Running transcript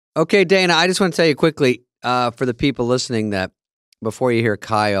Okay, Dana, I just want to tell you quickly for the people listening that before you hear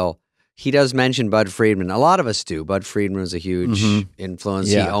Kyle, he does mention Bud Friedman. A lot of us do. Bud Friedman was a huge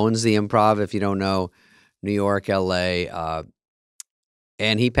influence. Yeah. He owns the Improv, if you don't know, New York, L.A.,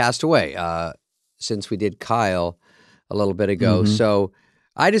 and he passed away since we did Kyle a little bit ago. So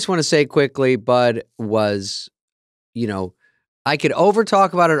I just want to say quickly, Bud was, I could over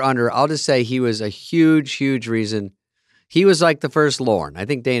talk about it or under. I'll just say he was a huge, huge reason. He was like the first Lorne. I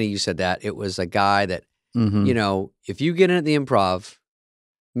think, Dana, you said that. It was a guy that, if you get in at the Improv,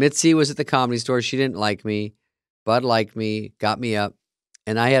 Mitzi was at the Comedy Store. She didn't like me. Bud liked me, got me up.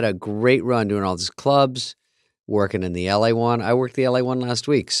 And I had a great run doing all these clubs, working in the LA one. I worked the LA one last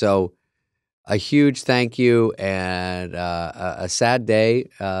week. So a huge thank you and a sad day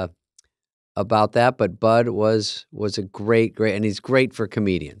about that. But Bud was a great, and he's great for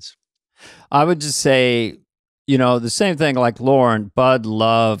comedians. I would just say, the same thing like Lauren. Bud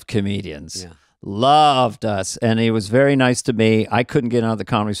loved comedians. Yeah. Loved us. And he was very nice to me. I couldn't get out of the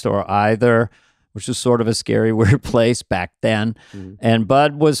Comedy Store either, which was sort of a scary, weird place back then. And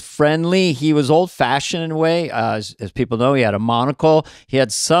Bud was friendly. He was old-fashioned in a way. As people know, he had a monocle. He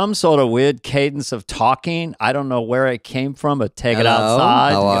had some sort of weird cadence of talking. I don't know where it came from, but take it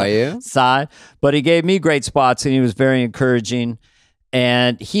outside. How are you? Outside. But he gave me great spots, and he was very encouraging.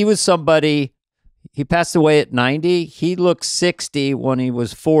 And he was somebody... He passed away at 90. He looked 60 when he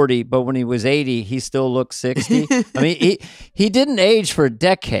was 40, but when he was 80, he still looked 60. I mean, he didn't age for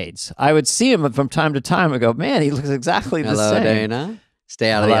decades. I would see him from time to time and go, man, he looks exactly the same. Hello, Dana.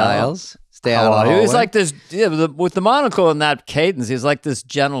 Stay out of the aisles. Stay out of the hallway. He was like this, with the monocle and that cadence, he was like this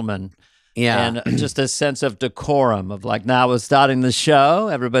gentleman. Yeah. And just a sense of decorum of like, now we're starting the show.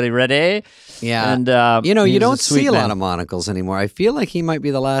 Everybody ready? Yeah. And, you don't see a lot of monocles anymore. I feel like he might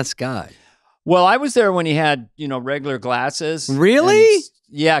be the last guy. Well, I was there when he had, regular glasses. Really?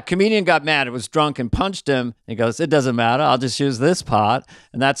 Yeah, comedian got mad. It was drunk and punched him. He goes, it doesn't matter. I'll just use this pot.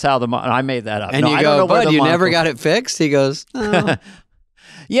 And that's how I made that up. And you go, Bud, you never got it fixed? He goes, no.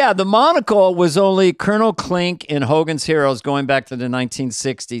 Yeah, the monocle was only Colonel Klink in Hogan's Heroes going back to the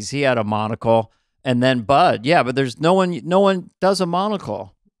 1960s. He had a monocle. And then Bud. Yeah, but there's no one does a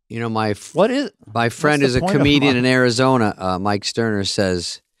monocle. My friend is a comedian in Arizona. Mike Sterner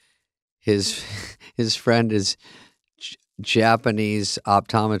says, his friend is Japanese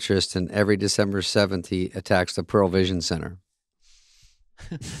optometrist, and every December 7th he attacks the Pearl Vision Center.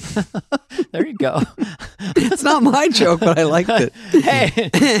 There you go. It's not my joke, but I liked it.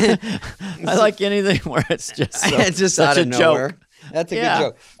 Hey, I like anything where it's just it's just such out of a nowhere. joke. That's a good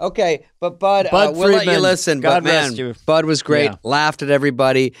joke. Okay, but Bud Friedman, we'll let you listen. God but man, rest you. Bud was great. Yeah. Laughed at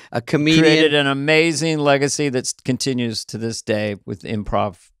everybody. A comedian. Created an amazing legacy that continues to this day with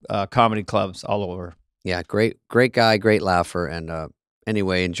improv comedy clubs all over. Yeah, great guy, great laugher. And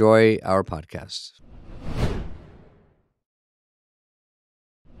anyway, enjoy our podcast.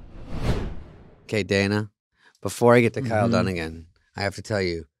 Okay, Dana, before I get to Kyle Dunnigan, I have to tell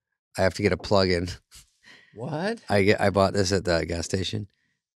you, I have to get a plug-in. What? I bought this at the gas station,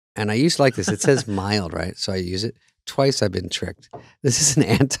 and I used to like this. It says mild, right? So I use it. Twice I've been tricked. This is an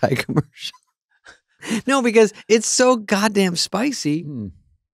anti-commercial. No, because it's so goddamn spicy.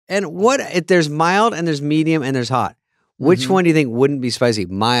 And there's mild and there's medium and there's hot. Which one do you think wouldn't be spicy?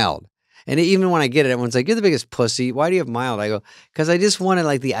 Mild. And even when I get it, everyone's like, you're the biggest pussy. Why do you have mild? I go, because I just wanted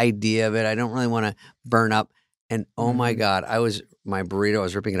like the idea of it. I don't really want to burn up. And oh my God, my burrito, I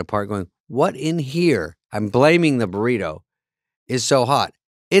was ripping it apart going, what in here? I'm blaming the burrito is so hot.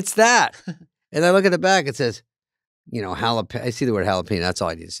 It's that. And I look at the back, it says, jalapeno. I see the word jalapeno. That's all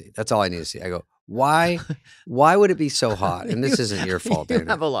I need to see. That's all I need to see. I go, why would it be so hot? And this isn't your fault, You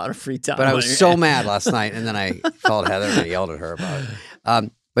Dana. have a lot of free time. But I was so mad last night, and then I called Heather and I yelled at her about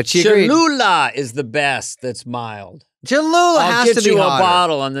it. But she agreed. Cholula is the best that's mild. Cholula I'll has to get be you hotter. a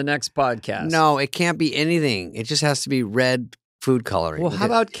bottle on the next podcast. No, it can't be anything. It just has to be red food coloring. Well, how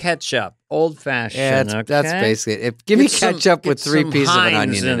about ketchup? Old fashioned. Yeah, that's basically it. Give me ketchup with 3 pieces of an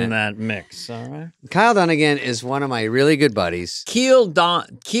onion in it. That mix, all right? Kyle Dunnigan is one of my really good buddies. Kyle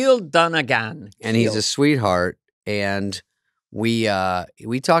Dunnigan. And he's a sweetheart. And we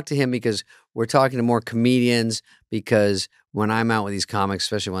talk to him because we're talking to more comedians, because when I'm out with these comics,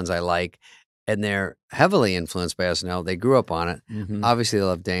 especially ones I like, and they're heavily influenced by SNL, they grew up on it. Obviously, they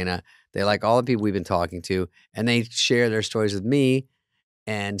love Dana. They like all the people we've been talking to, and they share their stories with me.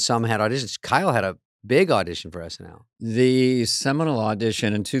 And some had auditions. Kyle had a big audition for SNL. The seminal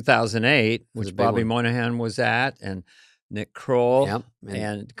audition in 2008, which Bobby one. Moynihan was at, and Nick Kroll, Yep.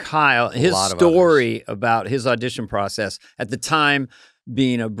 and Kyle. His lot of story about his audition process. At the time,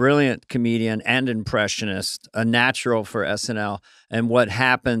 being a brilliant comedian and impressionist, a natural for SNL. And what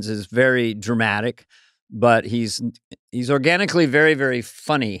happens is very dramatic, but he's organically very, very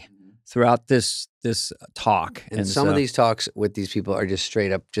funny throughout this talk. And some of these talks with these people are just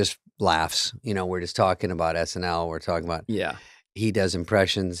straight up just laughs. You know, we're just talking about SNL. We're talking about he does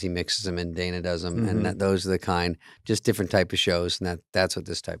impressions, he mixes them in, Dana does them, and those are the kind, just different type of shows, and that's what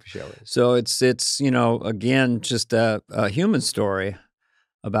this type of show is. So it's you know, again, just a human story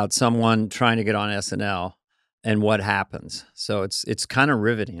about someone trying to get on SNL and what happens. So it's kind of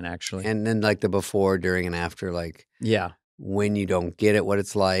riveting, actually. And then like the before, during, and after, like when you don't get it, what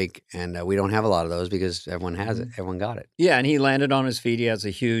it's like. And we don't have a lot of those because everyone has it. Everyone got it. Yeah, and he landed on his feet. He has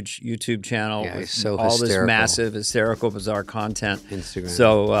a huge YouTube channel with so all hysterical. This massive, hysterical, bizarre content. Instagram.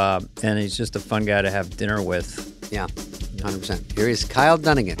 So, and he's just a fun guy to have dinner with. Yeah, 100%. Here is Kyle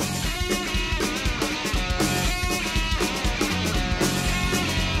Dunnigan.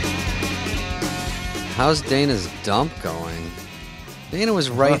 How's Dana's dump going? Dana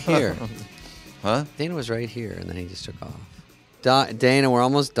was right here. Huh? Dana was right here, and then he just took off. Dana, we're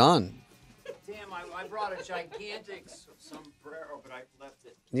almost done. Damn, I brought a gigantic sombrero, but I left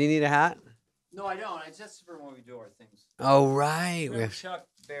it. Do you need a hat? No, I don't. It's just for when we do our things. Oh, right. Remember Chuck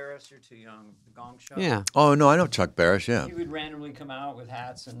Barris, you're too young. The Gong Show. Yeah. Oh, no, I know Chuck Barris, yeah. He would randomly come out with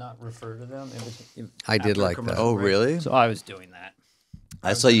hats and not refer to them. I did like that. Oh, really? So I was doing that.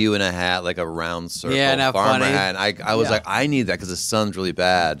 I saw you in a hat, like a round circle not farmer funny? hat. And I was like, I need that because the sun's really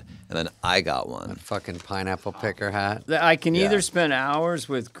bad. And then I got one. A fucking pineapple picker hat. I can either spend hours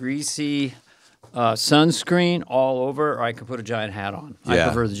with greasy sunscreen all over, or I can put a giant hat on. I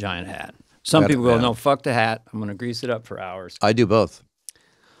prefer the giant hat. Some people go, no, fuck the hat. I'm going to grease it up for hours. I do both.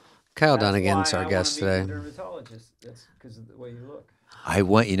 Kyle Dunnigan's our guest today. Dermatologist. That's because of the way you look. I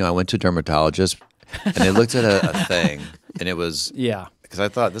went to a dermatologist, and they looked at a thing, and it was because I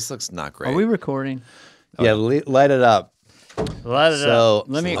thought this looks not great. Are we recording? Yeah, light it up. Let it up.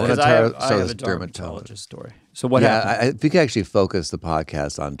 Let me, because I have a dermatologist dermatologist story. So what happened? If we could actually focus the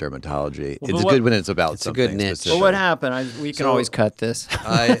podcast on dermatology, it's good when it's about something. It's a good niche. Specific. Well, what happened? We can always cut this.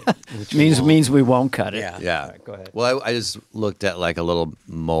 Means we won't cut it. Yeah. Right, go ahead. Well, I just looked at like a little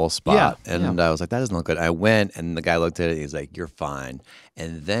mole spot, and I was like, that doesn't look good. I went, and the guy looked at it, and he's like, you're fine.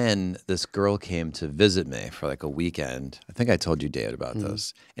 And then this girl came to visit me for like a weekend. I think I told you, David, about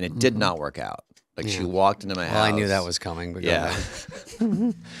this, and it did not work out. Like she walked into my house. Well, I knew that was coming. But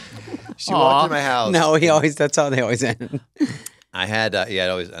she walked into my house. No, that's how they always end. I had, it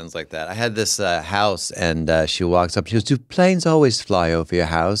always ends like that. I had this house, and she walks up. She goes, do planes always fly over your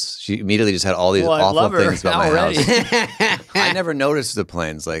house? She immediately just had all these awful things about my house. I never noticed the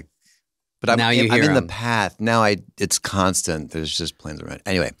planes, but I'm in the path. Now it's constant. There's just planes around.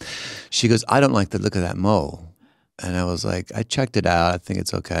 Anyway, she goes, I don't like the look of that mole. And I was like, I checked it out. I think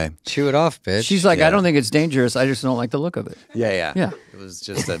it's okay. Chew it off, bitch. She's like, I don't think it's dangerous. I just don't like the look of it. Yeah. It was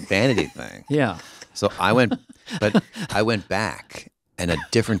just a vanity thing. Yeah. So I went back, and a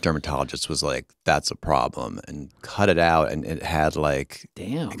different dermatologist was like, that's a problem, and cut it out, and it had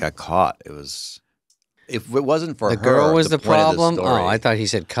it got caught. It was, if it wasn't for the girl was the problem. Oh, I thought he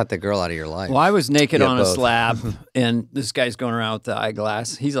said cut the girl out of your life. Well, I was naked on a slab, and this guy's going around with the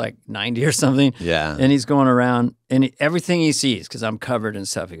eyeglass. He's like 90 or something. Yeah. And he's going around, and everything he sees, because I'm covered in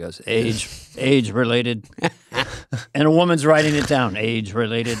stuff, he goes, age related. And a woman's writing it down, age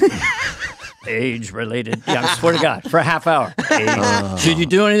related. Age related. Yeah, I swear to God, for a half hour. Should you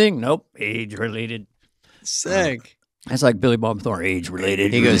do anything? Nope. Age related. Sick. That's like Billy Bob Thornton, age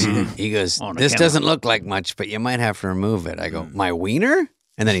related. He goes, this doesn't look like much, but you might have to remove it. I go, my wiener?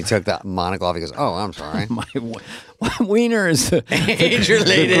 And then he took the monocle off. He goes, oh, I'm sorry. My wiener is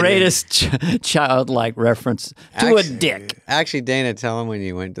age-related. The greatest childlike reference to a dick. Actually, Dana, tell him when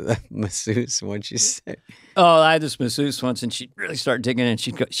you went to the masseuse, what'd you say? Oh, I had this masseuse once, and she'd really start digging in.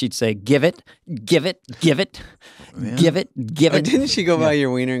 She'd say, give it, give it, give it, give it, give it. Didn't she go by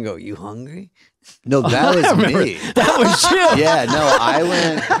your wiener and go, you hungry? No, that was me. That was you. Yeah, no, I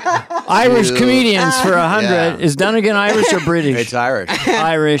went. Irish comedians for 100. Yeah. Is Dunnigan Irish or British? It's Irish.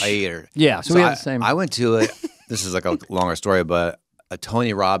 Irish. I eat her. Yeah, so we have the same. I went to this is like a longer story, but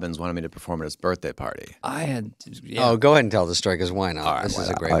Tony Robbins wanted me to perform at his birthday party. I had. Oh, go ahead and tell the story, because why not? All right, this is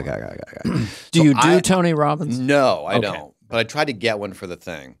a great one. Okay. Do you do Tony Robbins? No, I don't. But I tried to get one for the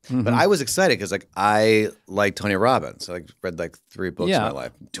thing. But I was excited because I like Tony Robbins. I read 3 books in my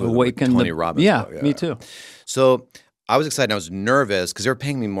life. 2 of them Tony Robbins. Yeah, me too. So I was excited. And I was nervous because they were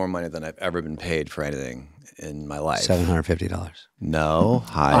paying me more money than I've ever been paid for anything in my life. $750. No,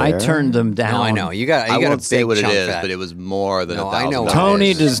 higher. I turned them down. No, I know. You got I a won't big say what it chunk is, fat. but it was more than No, $1,000. I know.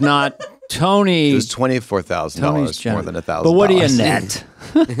 Tony does not Tony. It was $24,000 more than $1,000. But what do you net?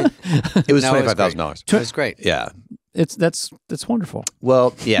 It was $25,000. That's great. Yeah. That's wonderful.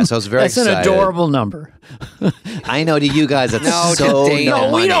 Well, yeah, so I was very That's excited. an adorable number. I know to you guys that's No, so to Dana. no No,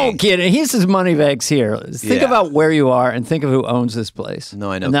 we money. don't get it. He's his money bags here. Think Yeah. about where you are and think of who owns this place.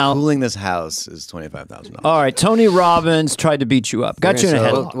 No, I know. Now, Cooling this house is $25,000. all right, Tony Robbins tried to beat you up. Got you in a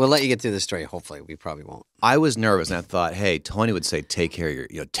headlock. We'll let you get through the story. Hopefully, we probably won't. I was nervous, and I thought, hey, Tony would say, take care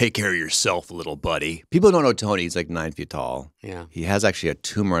of yourself, little buddy. People don't know Tony. He's like 9 feet tall. Yeah. He has actually a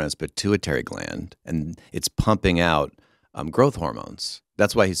tumor on his pituitary gland, and it's pumping out growth hormones.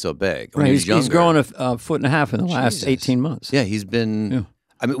 That's why he's so big. When Right, he was he's younger, grown a foot and a half in the last 18 months. Yeah, he's been. Yeah.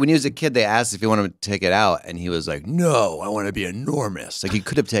 I mean, when he was a kid, they asked if he wanted to take it out, and he was like, "No, I want to be enormous." Like he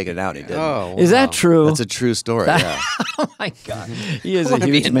could have taken it out, and he didn't. Oh, Is that true? That's a true story. Yeah, Oh my God, he is I a wanna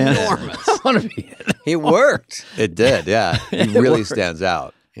be huge man. enormous. I want to be. It worked. it did. Yeah, he really stands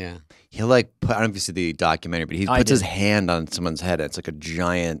out. Yeah. He I don't know if you see the documentary, but he I puts his did. hand on someone's head. And it's like a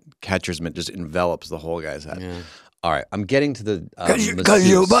giant catcher's mitt, just envelops the whole guy's head. Yeah. All right, I'm getting to the Because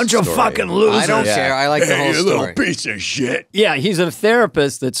you're a bunch of fucking losers. I don't Yeah. care. I like the whole story. piece of shit. Yeah, he's a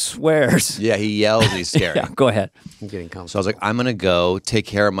therapist that swears. Yeah, he yells. He's scary. Yeah, go ahead. I'm getting So I comfortable. was like, I'm gonna go take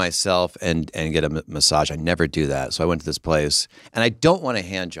care of myself and get a massage. I never do that, so I went to this place, and I don't want a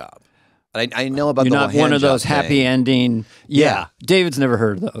hand job. I know about You're the whole not hand one of job those happy thing. ending. Yeah. David's never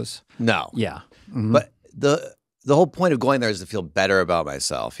heard of those. No, Yeah. but the whole point of going there is to feel better about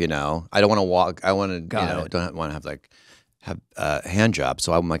myself. You know, I don't want to walk. I want to, Got it. don't want to have a hand job.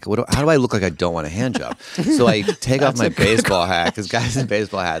 So I'm like, how do I look like I don't want a hand job? So I take off my baseball hat because guys in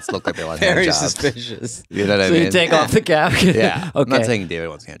baseball hats look like they want hand Very jobs. suspicious. You know what I So mean? you take off the cap. Yeah. Okay. I'm not saying David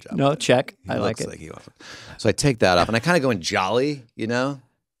wants a hand job. No, check. He I like looks it. like he wants it. So I take that off and I kind of go in jolly, you know?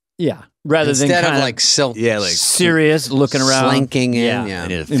 Yeah. Rather Instead than of kind like silk, Yeah, like serious, looking around, slinking in. Yeah. Yeah. I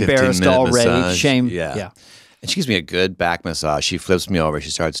need a 15 embarrassed minute already, massage. shame. Yeah. Yeah. And she gives me a good back massage. She flips me over.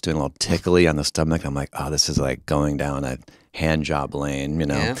 She starts doing a little tickly on the stomach. I'm like, oh, this is like going down a hand job lane, you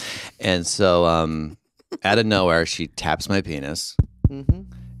know? Yeah. And so out of nowhere, she taps my penis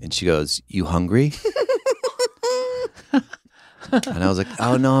and she goes, "You hungry?" And I was like,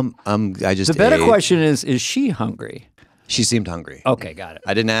 "Oh no, I just The better ate." question is she hungry? She seemed hungry. Okay, got it.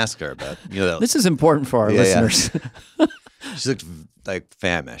 I didn't ask her, but you know, This is important for our Yeah, yeah. listeners. she looked like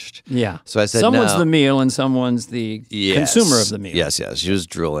famished. Yeah. So I said, someone's no. the meal and someone's the Yes. consumer of the meal. Yes, yes. She was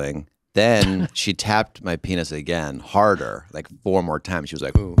drooling. Then she tapped my penis again, harder, like 4 more times. She was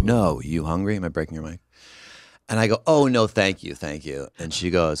like, "No, you hungry? Am I breaking your mic?" And I go, "Oh no, thank you, thank you." And she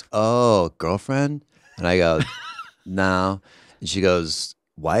goes, "Oh, girlfriend?" And I go, "No." And she goes,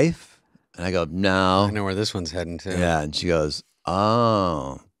 "Wife?" And I go, "No." I know where this one's heading to. Yeah. And she goes,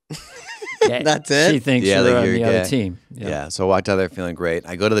 "Oh." Yeah, That's it? She thinks Yeah, you're like on you're the other gay. team. Yeah. So I walked out there feeling great.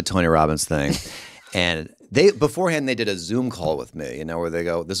 I go to the Tony Robbins thing, and beforehand they did a Zoom call with me, you know, where they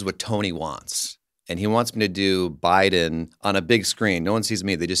go, "This is what Tony wants." And he wants me to do Biden on a big screen. No one sees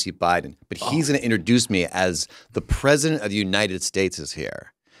me, they just see Biden. But he's going to introduce me as the president of the United States is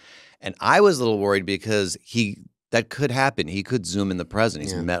here. And I was a little worried because that could happen. He could Zoom in the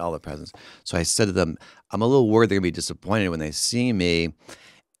president. He's met all the presidents. So I said to them, I'm a little worried they're going to be disappointed when they see me.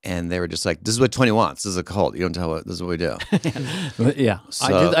 And they were just like, "This is what Tony wants. This is a cult. You don't tell what. This is what we do." But yeah.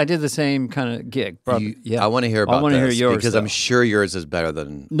 So- I did the same kind of gig. Yeah. I want to hear about I want to hear this yours because though. I'm sure yours is better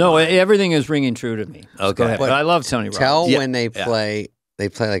than No, everything is ringing true to me. So Okay. go ahead. But But I love Tony Robbins. Tell Yeah, when they yeah. play. They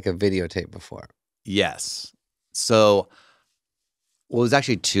play like a videotape before. Yes. So, well, it was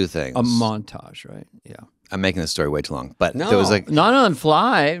actually 2 things. A montage, right? Yeah. I'm making this story way too long, but No. there was like Not on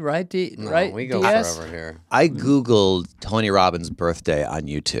fly, right? No, right? we go DS? forever here. I Googled Tony Robbins' birthday on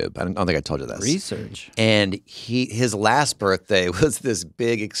YouTube. I don't think I told you this. Research. And his last birthday was this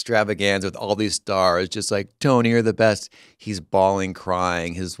big extravaganza with all these stars, just like, "Tony, you're the best." He's bawling,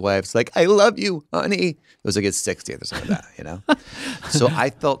 crying. His wife's like, "I love you, honey." It was like his 60th or something like that, you know? So I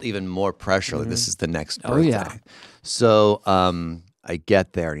felt even more pressure. Like, this is the next birthday. Oh, yeah. So I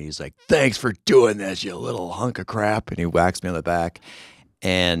get there and he's like, "Thanks for doing this, you little hunk of crap." And he whacks me on the back.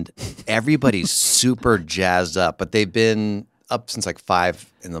 And everybody's super jazzed up, but they've been up since like 5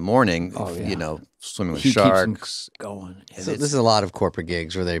 in the morning, Oh, yeah. you know, swimming with He keeps 'em sharks. going. So this is a lot of corporate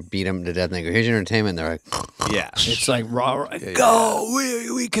gigs where they beat them to death and they go, "Here's your entertainment." And they're like, Yeah. It's like raw. Go,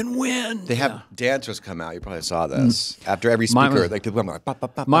 we can win. They have dancers come out. You probably saw this. After every Mine speaker, was- like people come like, "Pop,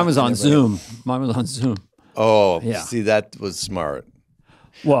 pop, pop, Mine pop," was and on everybody- Zoom. Mine was on Zoom. Oh, Yeah. see, that was smart.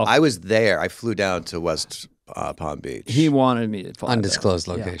 Well, I was there. I flew down to West Palm Beach. He wanted me to fly Undisclosed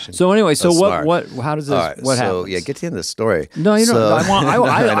there. location. Yeah. So anyway, so Smart. how does this, All right, what so, happens? yeah, get to the end of the story. No, you know, So-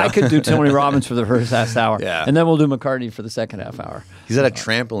 I could do Tony Robbins for the first half hour, Yeah. and then we'll do McCartney for the second half hour. He's at a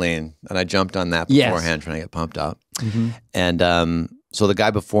trampoline, and I jumped on that Yes. beforehand trying to get pumped up. And so the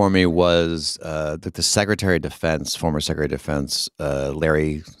guy before me was the Secretary of Defense, former Secretary of Defense,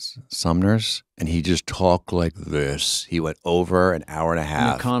 Larry Sumner's, and he just talked like this. He went over an hour and a An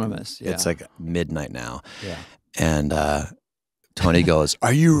half. economist. Yeah. It's like midnight now. Yeah. And Tony goes,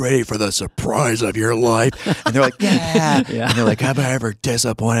 "Are you ready for the surprise of your life?" And they're like, "Yeah." Yeah. And they're like, "Have I ever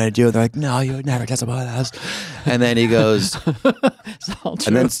disappointed you?" And they're like, "No, you would never disappoint us." And then he goes, It's all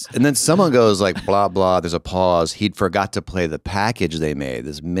true. and then someone goes like, "Blah blah." There's a pause. He'd forgot to play the package they made,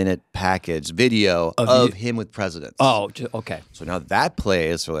 this minute package video of him with presidents. Okay. So now that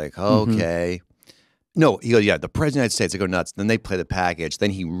plays. So like, okay. No, he goes, "Yeah, the president of the United States." I go nuts. Then they play the package.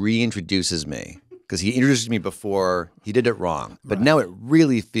 Then he reintroduces me. Because he introduced me before, he did it wrong. But now it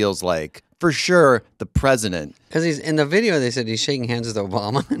really feels like, for sure, the president. Because he's in the video, they said he's shaking hands with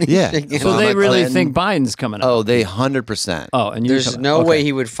Obama. And he's Yeah. shaking hands So with they really Clinton. think Biden's coming up. Oh, they 100%. Oh, and you're There's no way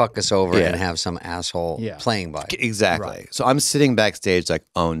he would fuck us over Yeah. and have some asshole playing by. Exactly. So I'm sitting backstage like,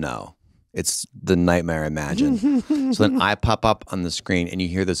 oh no, it's the nightmare imagined. So then I pop up on the screen and you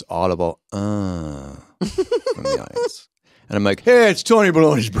hear this audible, from the audience. And I'm like, "Hey, it's Tony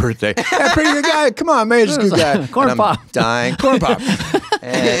Baloney's birthday. Hey, pretty good guy. Come on, man, just a good guy." Corn and pop. I'm dying. Corn pop.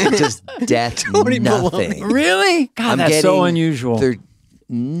 And just death, nothing. Really? God, I'm that's so getting- unusual. They're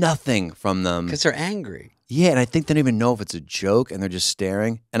nothing from them. Because they're angry. Yeah, and I think they don't even know if it's a joke, and they're just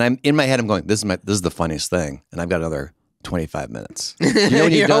staring. And I'm in my head, I'm going, "This is the funniest thing," and I've got another 25 minutes. You know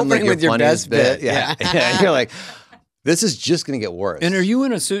when You're done hoping with your funniest best bit. Yeah. Yeah. You're like, this is just gonna get worse. And are you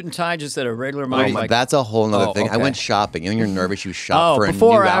in a suit and tie just at a regular Oh, mic? that's a whole nother Oh, thing. I okay. went shopping. You know, when you're nervous, you shop for a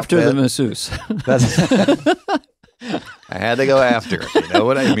before new or after outfit. the masseuse? I had to go after it. You know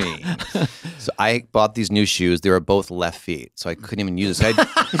what I mean? So I bought these new shoes. They were both left feet, so I couldn't even use this.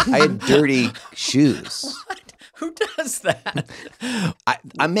 I had dirty shoes. Who does that?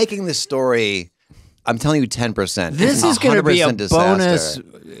 I'm making this story. I'm telling you 10%. This is going to be a 100% disaster.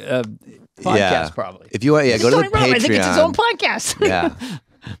 bonus podcast, probably. If you want, go to the Patreon. I think it's its own podcast. Yeah.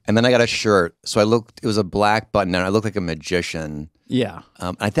 And then I got a shirt. So it was a black button and I looked like a magician. Yeah.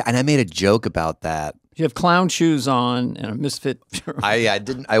 And I made a joke about that. You have clown shoes on and a misfit.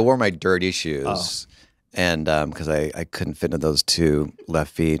 I wore my dirty shoes. And because I couldn't fit into those two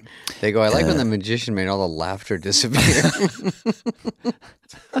left feet. They go, I like when the magician made all the laughter disappear.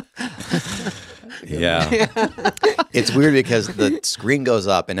 Yeah. It's weird because the screen goes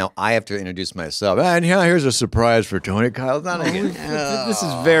up and now I have to introduce myself. And here's a surprise for Tony Kyle Dunnigan. This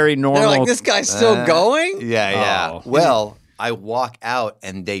is very normal. They're like, this guy's still going? Yeah. Oh. Well, I walk out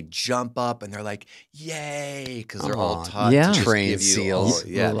and they jump up and they're like, "Yay!" Because they're all taught Yeah. to just Trained give you seals.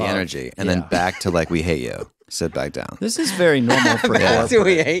 the energy, and then back to like, "We hate you." Sit back down. This is very normal for That's who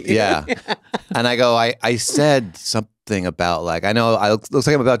we corporate. hate. you. Yeah. And I go, I said something about like, I know looks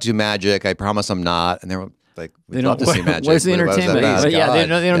like I'm about to do magic. I promise I'm not. And they were like, we'd love to see magic. Where's the but what was that entertainment? about? But yeah, they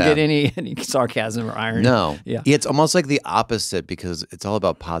God. don't Yeah. get any sarcasm or irony. No. Yeah. It's almost like the opposite because it's all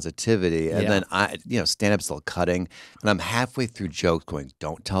about positivity. And Yeah. then stand-up's still cutting. And I'm halfway through jokes going,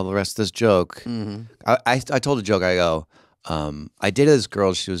 don't tell the rest of this joke. I told a joke. I go, I dated this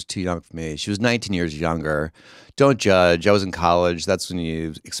girl. She was too young for me. She was 19 years younger. Don't judge. I was in college. That's when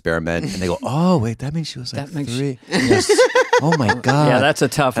you experiment. And they go, oh, wait, that means she was like That makes 3. Yes. Oh, my God. Yeah, that's a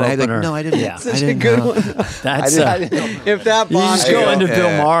tough and opener. I like, no, I didn't. Yeah. I didn't know. That's If that you bond just go into Bill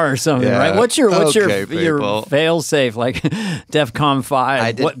Yeah. Maher or something, Yeah. right? What's your Okay, your people. fail safe like DEFCON 5?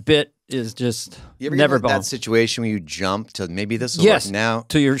 I did- What bit is just You ever never get that bones? situation where you jump to maybe this will Yes, work now?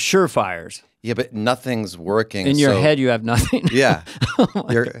 to your surefires. Yeah, but nothing's working. In your so- head, you have nothing. Yeah.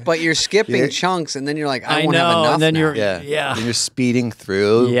 You're- But you're skipping Yeah. chunks, and then you're like, I I won't have know, enough and then now. you're Yeah. And you're speeding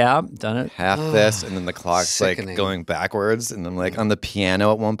through yeah, done it. half this, and then the clock's Sickening. like going backwards, and I'm like on the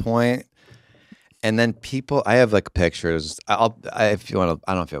piano at one point. And then people, I have like pictures. If you want to,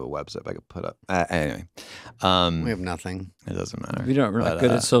 I don't know if you have a website I could put up. Anyway, We have nothing. it doesn't matter. We don't really But,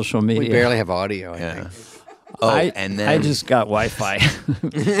 good at social media. We barely have audio, I Yeah. think. Oh, I, and then I just got Wi-Fi.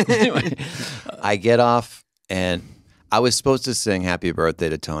 Anyway, I get off, and I was supposed to sing "Happy Birthday"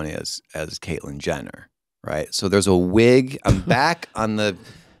 to Tony as Caitlyn Jenner, right? So there's a wig. I'm back on the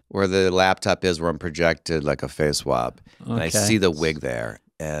where the laptop is, where I'm projected like a face swap, and I Okay. see the wig there,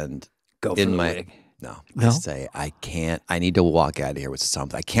 and go for in the my wig. no, No? I say I can't. I need to walk out of here with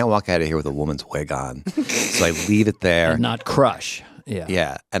something. I can't walk out of here with a woman's wig on, so I leave it there. And not crush. Yeah.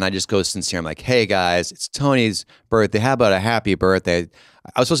 Yeah. And I just go sincere. I'm like, hey guys, it's Tony's birthday. How about a happy birthday?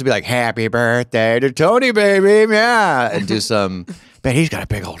 I was supposed to be like, happy birthday to Tony, baby. Yeah. And do some, but he's got a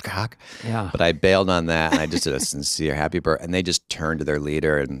big old cock. Yeah. But I bailed on that and I just did a sincere happy birthday. And they just turned to their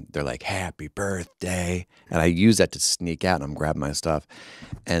leader and they're like, happy birthday. And I use that to sneak out and I'm grabbing my stuff.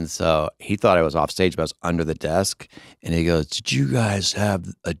 And so he thought I was off stage, but I was under the desk. And he goes, did you guys have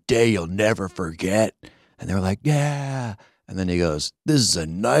a day you'll never forget? And they were like, yeah. And then he goes, this is a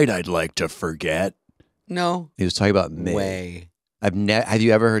night I'd like to forget. No. He was talking about me. Way. Have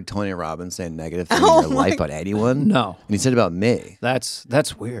you ever heard Tony Robbins say negative things in your life about anyone? No. And he said about me. That's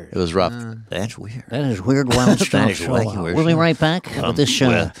weird. It was rough. That's weird. That is weird, wild stuff. We'll be right back with this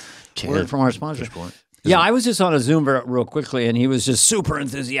word from our sponsor. Yeah, I was just on a Zoom real quickly, and he was just super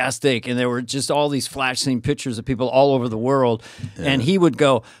enthusiastic, and there were just all these flash scene pictures of people all over the world, and he would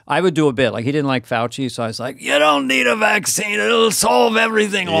go, I would do a bit, like he didn't like Fauci, so I was like, you don't need a vaccine, it'll solve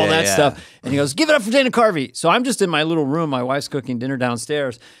everything, all that stuff. And he goes, give it up for Dana Carvey. So I'm just in my little room, my wife's cooking dinner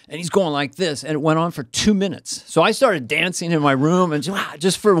downstairs, and he's going like this, and it went on for 2 minutes. So I started dancing in my room, and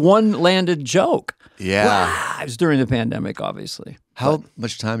just for one landed joke. Yeah. It was during the pandemic, obviously. How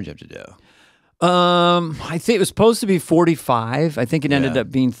much time did you have to do? I think it was supposed to be 45. I think it ended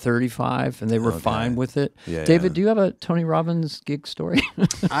up being 35, and they were fine with it. Yeah, David, do you have a Tony Robbins gig story?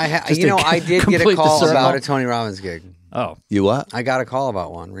 I did get a call about a Tony Robbins gig. Oh, You what? I got a call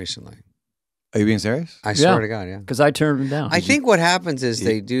about one recently. Are you being serious? I swear to God, yeah. because I turned him down. I think what happens is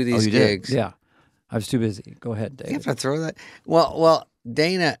they do these you did? gigs. Yeah, I was too busy. Go ahead, You David. have to throw that. Well,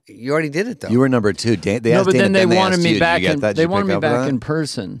 Dana, you already did it though. You were number 2. They No, asked but Dana, then they wanted asked me you. Did back. you get that? Did They you wanted pick me up on back that? in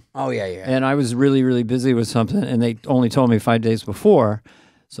person, Oh yeah. and I was really, really busy with something, and they only told me 5 days before.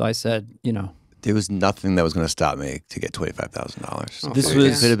 So I said, There was nothing that was going to stop me to get $25,000. This It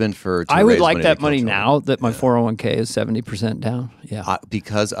was- could have been for. To I would raise like money that to money kill now children. that my 401k is 70% down. Yeah.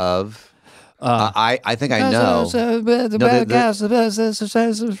 Because of. I think I know. The bad gas,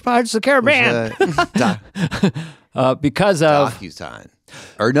 the Pirates of the Caribbean. Because of DocuSign.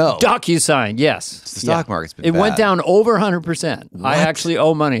 Or no. DocuSign, yes. The stock market's been It went bad. down over 100%. I actually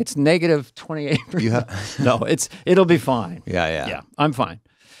owe money. It's negative 28%. No, it'll be fine. Yeah. Yeah, I'm fine.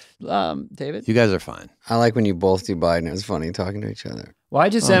 David? You guys are fine. I like when you both do Biden. It was funny talking to each other. Well, I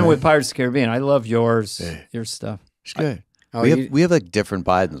just end with Pirates of the Caribbean. I love yours, your stuff. It's good. Oh, we have like different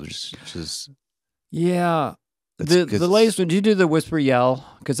Bidens, which is Yeah. It's The good. latest one, did you do the whisper yell?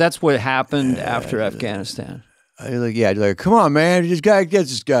 Because that's what happened after Afghanistan. I'd like, come on, man, this guy gets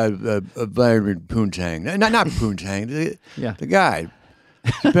this guy Vladimir Poontang, not Poontang, the guy,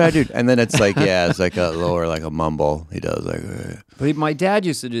 bad dude. And then it's like, it's like a lower, like a mumble. He does like, But my dad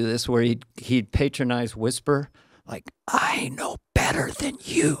used to do this where he'd patronize whisper, like, I know better than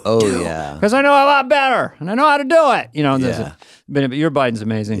you do. yeah, Because I know a lot better, and I know how to do it. Yeah. But your Biden's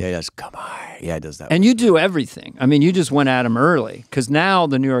amazing. yeah, just come on, yeah, it does that. And you do everything. I mean, you just went at him early because now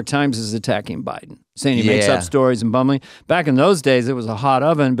the New York Times is attacking Biden, saying he makes up stories and bumbling. Back in those days, it was a hot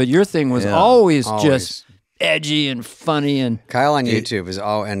oven, but your thing was always just edgy and funny. And Kyle on YouTube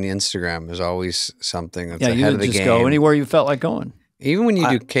and Instagram is always something that's you ahead of would the just game. go anywhere you felt like going. Even when you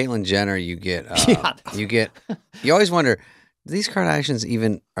do Caitlyn Jenner, you get you always wonder, these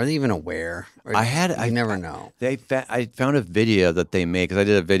Kardashians are they even aware? Or you never know. I found a video that they made, because I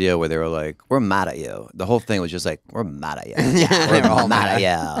did a video where they were like, we're mad at you. The whole thing was just like, we're mad at you. They're all mad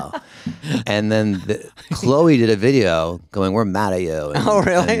at you. And then Chloe did a video going, we're mad at you. And, Oh,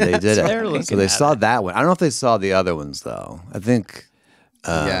 really? and they did They're it. looking So they at saw that one. I don't know if they saw the other ones, though. I think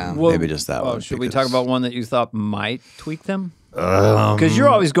maybe just that one. Should we talk about one that you thought might tweak them? Because you're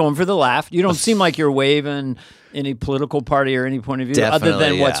always going for the laugh. You don't seem like you're waving any political party or any point of view other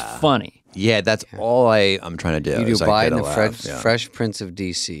than what's funny. Yeah, that's all I'm trying to do. You do is, like, get Biden, a the laugh. Fresh Prince of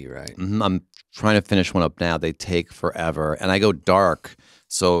DC, right? I'm trying to finish one up now. They take forever, and I go dark.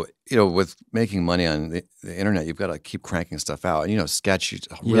 So, with making money on the internet, you've got to keep cranking stuff out. And, sketch is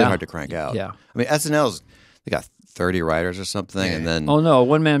really hard to crank out. Yeah. I mean, SNL's, they got 30 writers or something, and then Oh no,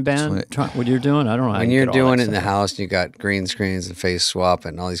 one man band. What you're doing, I don't know. How When you you're get all doing that it in the stuff. house, and you got green screens and face swap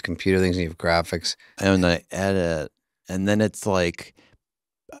and all these computer things, and you have graphics. and then I edit, and then it's like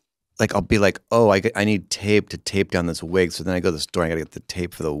I'll be like, oh, I need tape to tape down this wig. So then I go to the store, I got to get the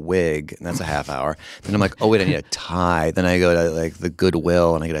tape for the wig, and that's a half hour. Then I'm like, oh wait, I need a tie. Then I go to like the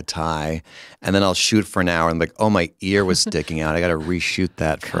Goodwill and I get a tie, and then I'll shoot for an hour. And I'm like, oh, my ear was sticking out. I got to reshoot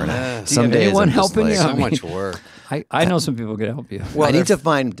that for an hour. Do you have anyone helping you? So I mean, much work. I know some people could help you. Well, I need to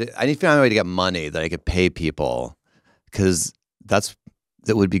find a way to get money that I could pay people, because that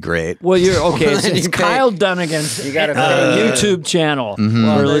would be great. Well, you're okay. It's, You it's pay- Kyle Dunnigan's You gotta pay. YouTube channel for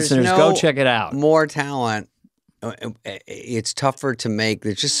Well, there's listeners. no Go check it out. More talent it's tougher to make.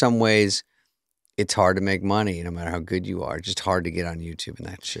 There's just some ways it's hard to make money, no matter how good you are. It's just hard to get on YouTube and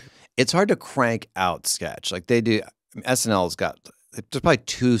that shit. It's hard to crank out sketch like they do. SNL's got there's probably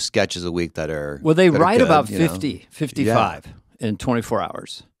 2 sketches a week that are they that write good, about 50, 55 in 24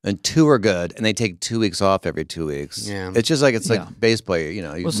 hours. And 2 are good, and they take 2 weeks off every 2 weeks. Yeah. It's just like baseball. You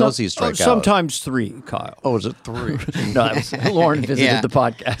know, mostly you strike out. Sometimes 3, Kyle. Oh, is it 3? No, Lauren visited the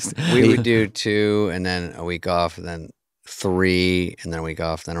podcast. We would do 2, and then a week off, and then 3, and then a week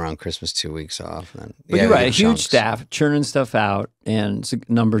off. Then around Christmas, 2 weeks off. And then, but you're right, a huge staff churning stuff out, and it's a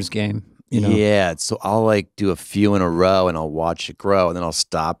numbers game. You know? Yeah, so I'll like do a few in a row, and I'll watch it grow, and then I'll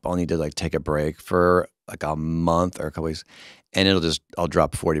stop. I'll need to like take a break for like a month or a couple weeks. And I'll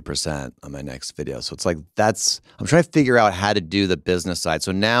drop 40% on my next video. So it's like, I'm trying to figure out how to do the business side.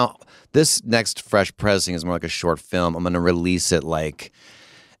 So now this next fresh pressing is more like a short film. I'm going to release it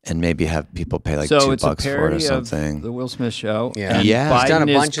and maybe have people pay like $2 for it or something. Of the Will Smith Show. Yeah. He's done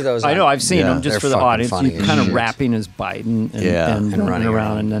a bunch of those. I know, I've seen them just They're for the audience. funny You kind of rapping as Biden and running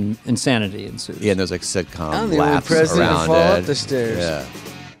around, and then insanity ensues. Yeah, and there's like sitcom I'm the only laughs president to around fall it. up the stairs. Yeah.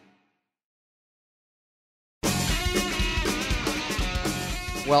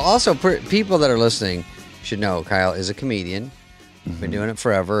 Well, also, people that are listening should know Kyle is a comedian. Been doing it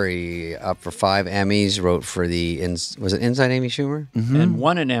forever. He up for 5 Emmys. Wrote for was it Inside Amy Schumer? And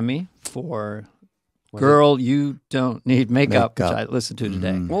won an Emmy for Girl, You Don't Need Makeup, which I listened to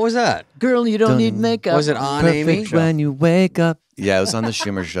today. What was that? Girl, You Don't Need Makeup. Was it on Amy? When you wake up. Yeah, it was on the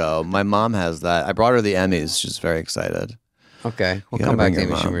Schumer Show. My mom has that. I brought her the Emmys. She's very excited. Okay, we'll come back to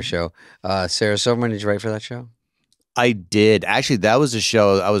Amy Schumer Show. Sarah Silverman, did you write for that show? I did. Actually, that was a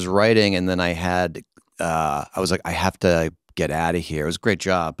show I was writing, and then I was like, I have to get out of here. It was a great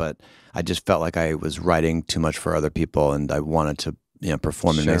job, but I just felt like I was writing too much for other people, and I wanted to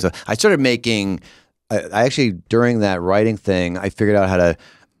perform and make. So I started making. I actually, during that writing thing, I figured out how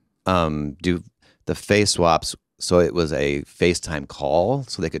to do the face swaps. So it was a FaceTime call,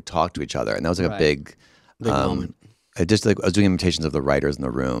 so they could talk to each other, and that was like a big moment. I was doing imitations of the writers in the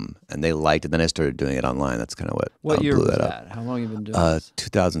room, and they liked it. Then I started doing it online. That's kind of what year blew was that that? up. How long have you been doing this?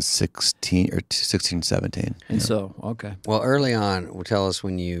 2016 or 16, 17. And so, okay. Well, early on, tell us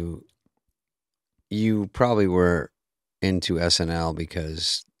when you probably were into SNL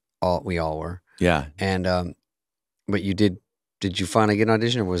because we all were. Yeah. And but did you finally get an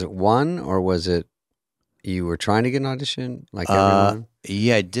audition, or was it one, or was it you were trying to get an audition like everyone?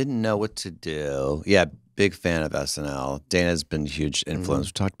 Yeah, I didn't know what to do. Yeah, big fan of SNL. Dana's been a huge influence.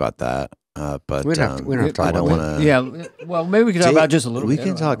 We talked about that. But we don't have to talk I don't want to. Yeah, well, maybe we can talk about just a little bit. We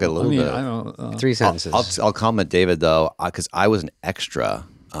can talk a little bit. I don't 3 sentences. I'll comment David, though, because I was an extra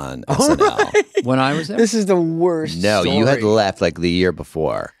on SNL. Right. When I was there? This is the worst No, story. you had left like the year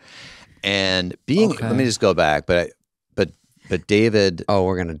before. And let me just go back. But David. Oh,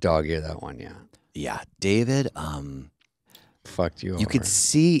 we're going to dog ear that one, yeah. Yeah, David. Fucked you over. You could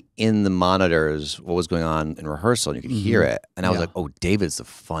see in the monitors what was going on in rehearsal, and you could hear it. And I was like, "Oh, David's the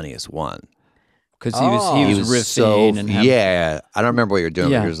funniest one." Because he was riffing and having, yeah. I don't remember what you were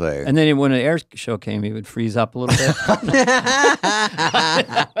doing. But he was like, and then when the air show came, he would freeze up a little bit.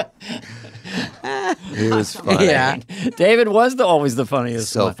 he was funny. Yeah. David was always the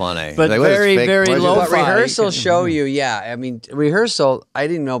funniest. So one. funny. But like, very, very low. But rehearsal show you, yeah. I mean, rehearsal, I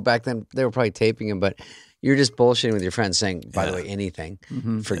didn't know back then, they were probably taping him, but you're just bullshitting with your friends saying, by the way, anything,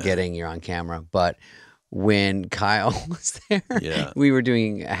 forgetting you're on camera. But when Kyle was there, we were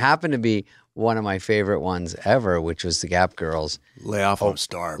doing, happened to be one of my favorite ones ever, which was the Gap Girls. Lay off, I'm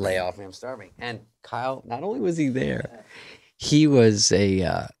starving. Lay off, I'm starving. And Kyle, not only was he there, he was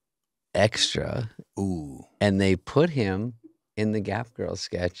a extra. Ooh. And they put him in the Gap Girls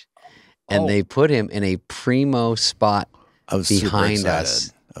sketch, and they put him in a primo spot behind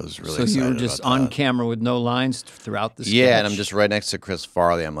us. I was really so excited. So you were just on camera with no lines throughout the sketch? Yeah, and I'm just right next to Chris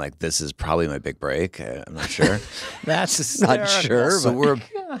Farley. I'm like, this is probably my big break. I'm not sure. That's hysterical. Not sure. So we're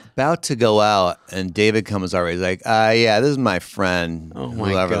about to go out, and David comes over. He's like, yeah, this is my friend,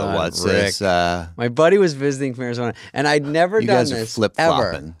 whoever God, it was. Rick. My buddy was visiting from Arizona, and I'd never done this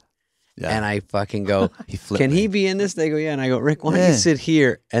ever. Yeah. And I fucking go, can he be in this? They go, yeah. And I go, Rick, why don't you sit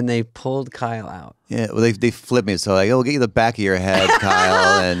here? And they pulled Kyle out. Yeah, well, they flipped me. So like, we'll get you the back of your head,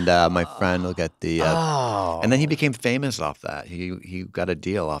 Kyle, and my friend will get the. And then he became famous off that. He got a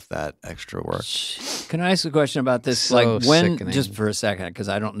deal off that extra work. Can I ask a question about this? So like when, sickening. just for a second, because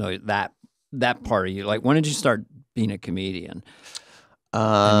I don't know that part of you. Like, when did you start being a comedian?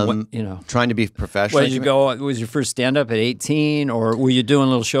 Trying to be professional. Where did you go? Was your first stand-up at 18, or were you doing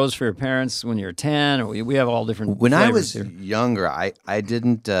little shows for your parents when you were 10? Or we have all different. When I was here. younger, I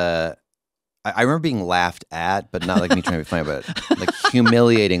didn't. I remember being laughed at, but not like me trying to be funny, but like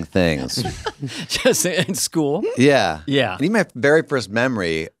humiliating things. Just in school? Yeah. Yeah. And even my very first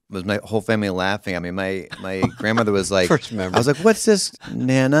memory was my whole family laughing. I mean, my grandmother was like, First memory. I was like, what's this,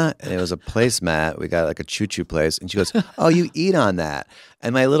 Nana? And it was a placemat. We got like a choo-choo place. And she goes, oh, you eat on that.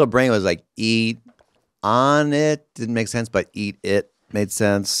 And my little brain was like, eat on it. Didn't make sense, but eat it made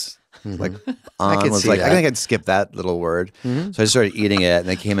sense. Like on was like, I think I could skip that little word. So I just started eating it, and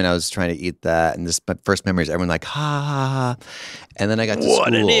they came in. I was trying to eat that, and my first memory is everyone like ha ha ha, and then I got to school.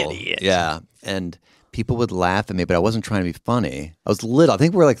 What an idiot! Yeah, and people would laugh at me, but I wasn't trying to be funny. I was little. I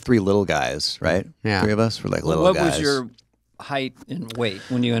think we were like 3 little guys, right? Yeah, 3 of us were like little guys. What was your height and weight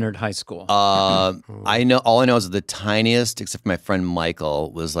when you entered high school? I know. All I know is the tiniest, except for my friend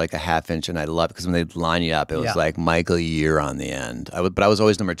Michael, was like a ½ inch, and I loved it because when they'd line you up, it was like Michael Year on the end. But I was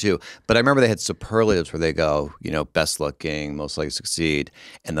always number 2. But I remember they had superlatives where they go, best looking, most likely to succeed,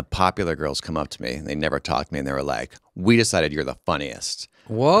 and the popular girls come up to me, and they never talked to me, and they were like, "We decided you're the funniest."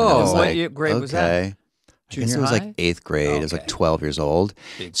 Whoa! What grade was that? I guess it was like 8th grade. Okay. I was like 12 years old.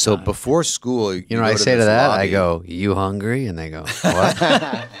 So before school, you know, I say to that, lobby. I go, "You hungry?" And they go, "What?"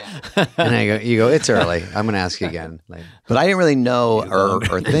 And you go, "It's early. I'm going to ask you again." Later. But I didn't really know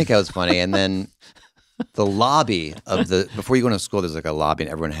or think I was funny. And then the lobby before you go into school, there's like a lobby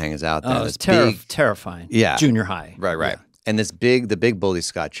and everyone hangs out there. Oh, it's terrifying. Yeah, junior high. Right. Yeah. And the big bully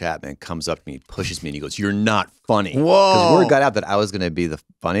Scott Chapman comes up to me, pushes me, and he goes, "You're not funny." Whoa! Because word got out that I was going to be the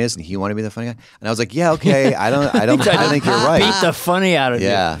funniest, and he wanted to be the funny guy. And I was like, "Yeah, okay. I think you're right." Beat the funny out of you.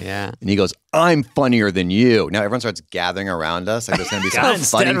 Yeah. And he goes, "I'm funnier than you." Now everyone starts gathering around us. Like there's going to be some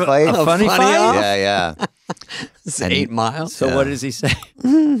funny fight. A funny fight? Yeah. It's 8 miles. So what does he say?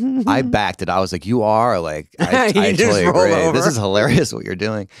 I backed it. I was like, "You are like." I totally agree. This is hilarious what you're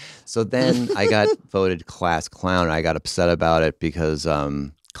doing. So then I got voted class clown. I got upset about it because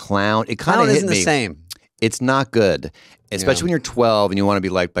clown. It kind of hit isn't me. The same. It's not good, especially when you're 12 and you want to be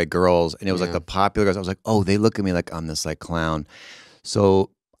liked by girls. And it was like the popular girls. I was like, oh, they look at me like I'm this like clown. So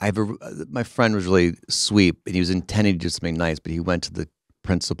my friend was really sweet, and he was intending to do something nice, but he went to the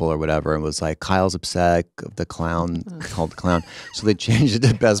principal or whatever and was like, Kyle's upset of the clown called the clown. So they changed it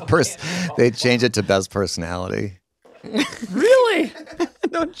to best person. They changed it to best personality. Really?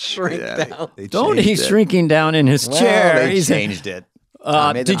 Don't shrink down. Don't he's shrinking down in his chair. They changed it.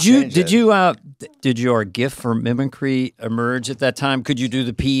 Did your gift for mimicry emerge at that time? Could you do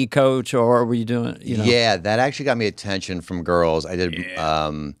the PE coach, or were you doing? Yeah, that actually got me attention from girls. I did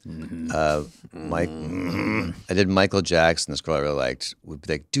I did Michael Jackson. This girl I really liked would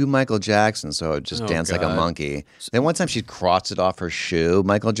be like, "Do Michael Jackson," so I would just dance like a monkey. Then one time she crossed it off her shoe,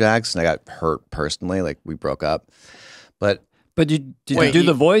 Michael Jackson. I got hurt personally. Like we broke up, but did you do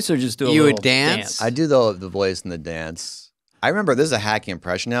the voice or just do a little dance? I do the voice and the dance. I remember, this is a hacky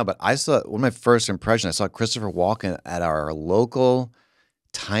impression now, but I saw one of my first impressions. I saw Christopher Walken at our local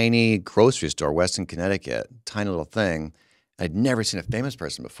tiny grocery store, Weston, Connecticut, tiny little thing. I'd never seen a famous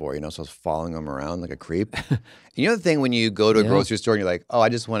person before, so I was following him around like a creep. You know the thing when you go to a grocery store and you're like, oh, I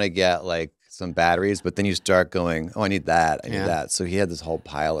just want to get like some batteries, but then you start going, oh, I need that, I need that. So he had this whole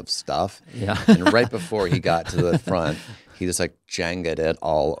pile of stuff. Yeah. And right before he got to the front, he just like Jenga'd it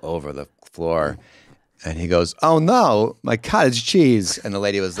all over the floor. And he goes, "Oh no, my cottage cheese." And the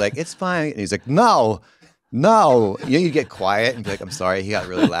lady was like, "It's fine." And he's like, "No. You get quiet and be like, "I'm sorry." He got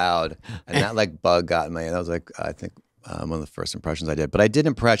really loud. And that like bug got in my ear. That was like, I think one of the first impressions I did. But I did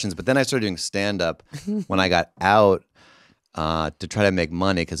impressions, but then I started doing stand-up when I got out to try to make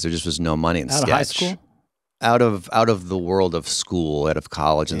money because there just was no money in sketch. Out of high school? Out of the world of school, out of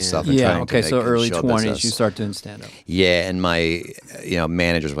college and stuff. And okay, so early 20s, you start doing stand-up. Yeah, and my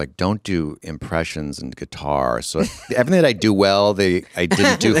managers were like, don't do impressions and guitar. So everything that I do well, I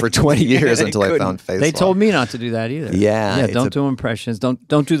didn't do for 20 years until I found Facebook. They told me not to do that either. Yeah. Don't do impressions. Don't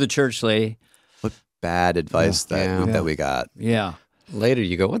do the church lady. What bad advice that we got. Yeah. Later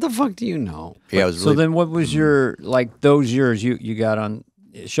you go, what the fuck do you know? Yeah, it was so then what was your, like those years you got on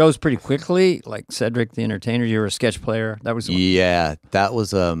shows pretty quickly, like Cedric the Entertainer, you were a sketch player. That was that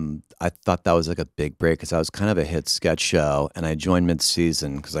was I thought that was like a big break because I was kind of a hit sketch show, and I joined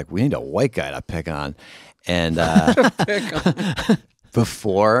mid-season because like we need a white guy to pick on, and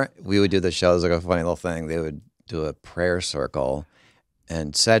before we would do the shows, like a funny little thing, they would do a prayer circle,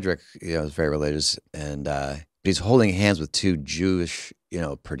 and Cedric, was very religious, and he's holding hands with 2 Jewish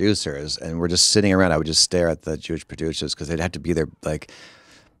producers, and we're just sitting around. I would just stare at the Jewish producers because they'd have to be there like,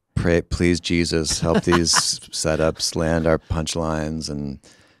 pray, please Jesus, help these setups land our punchlines, and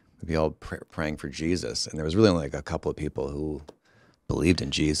we'd be all praying for Jesus. And there was really only like a couple of people who believed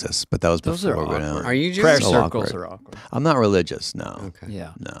in Jesus, but that was before we went out. Are you Prayer Jewish? circles are awkward. I'm not religious, no. Okay.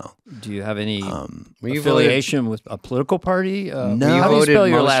 Yeah. No. Do you have any Were you affiliation with a political party? No. How do you spell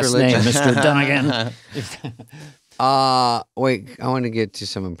your Most last name, religious. Mr. Dunnigan? Wait, I want to get to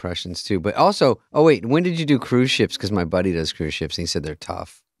some impressions too. But also, wait, when did you do cruise ships? Because my buddy does cruise ships and he said they're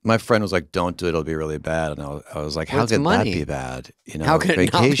tough. My friend was like, "Don't do it; it'll be really bad." And I was like, "How What's could money? that be bad? You know, How could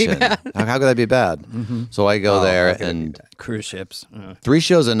it not be vacation. bad? How could that be bad?" So I go there, how could it be and bad? Cruise ships. 3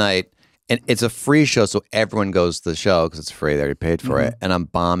 shows a night, and it's a free show, so everyone goes to the show because it's free. They already paid for it, and I'm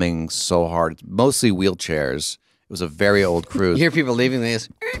bombing so hard. It's mostly wheelchairs. It was a very old You cruise. hear people leaving, they just,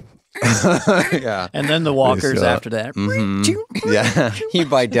 Yeah, And then the walkers after that. yeah. you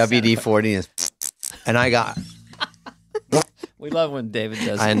buy WD-40 and And I got. We love when David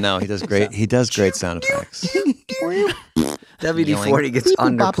does I it. know he does great. He does great sound effects. WD-40 gets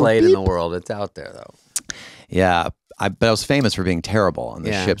underplayed in the world. It's out there though. Yeah, but I was famous for being terrible on the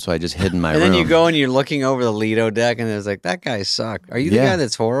Yeah. ship, so I just hid in my And room. then you go and you're looking over the Lido deck, and there's like, that guy sucked. Are you the Yeah. guy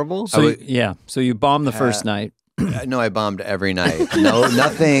that's horrible? So so you bombed the first night. No, I bombed every night. No,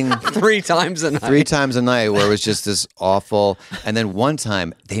 nothing. 3 times a night. 3 times a night where it was just this awful. And then one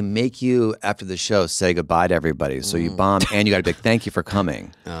time they make you after the show say goodbye to everybody. So you bomb and you got to be like, "Thank you for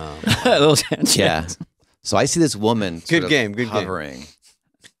coming." Those handshakes. Yeah. So I see this woman Good sort of game, good game. hovering,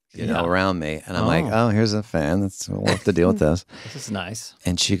 you know, around me, and I'm like, "Oh, here's a fan. We'll have to deal with this." This is nice.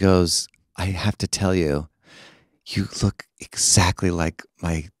 And she goes, "I have to tell you, you look exactly like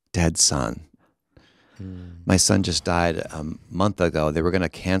my dead son. My son just died a month ago. They were going to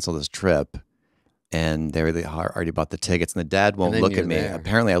cancel this trip, and they already bought the tickets. And the dad won't then look you're at me. there.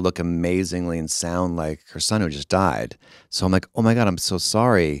 Apparently, I look amazingly and sound like her son who just died. So I'm like, oh my God, I'm so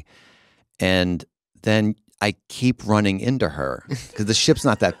sorry. And then I keep running into her because the ship's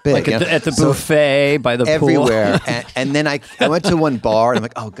not that big. Like you know? at the So buffet by the everywhere. pool. And then I went to one bar, and I'm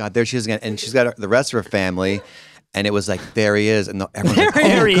like, oh God, there she is again. And she's got the rest of her family. And it was like, there he is. And everyone's like, oh,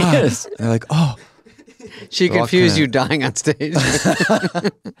 There he God. is. And they're like, oh. She They're all confused kinda- you dying on stage.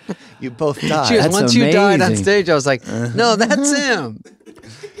 You both died. She goes, That's once you died on amazing. stage, I was like, no, that's him.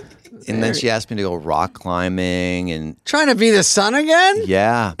 And then she asked me to go rock climbing, and Trying to be the son again?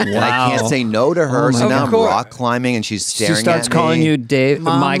 yeah, and I Wow. can't say no to her. Oh, so my now God. I'm rock climbing, and she's staring. She starts at calling me. you Dave,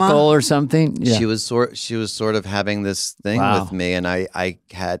 Mama. Michael or something. Yeah. She was sort of having this thing Wow. with me, and I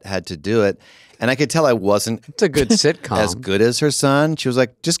had to do it, and I could tell I wasn't It's a good sitcom. as good as her son. She was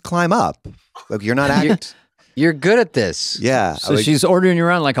like, just climb up. Like you're not acting. You're good at this. Yeah. So she's ordering you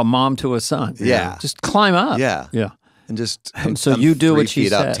around like a mom to a son. Yeah. Just climb up. Yeah. Yeah. and just So I'm you do 3 what she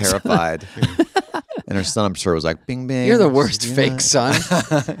feet up, says. terrified. And her son, I'm sure, was like, "Bing, bing." You're the worst Yeah. fake son.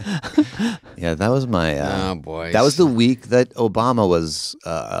 Yeah, that was my. Oh, boy. That was the week that Obama was,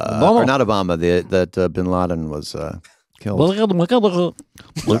 or not Obama, that Bin Laden was killed.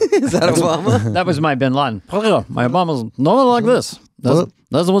 Is that Obama? That was my Bin Laden. My Obama's not like this.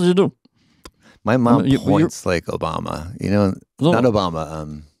 That's what you do. My mom You- points like Obama. You know, No. not Obama.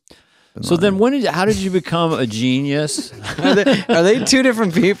 Bin So Laden. then, how did you become a genius? Are they 2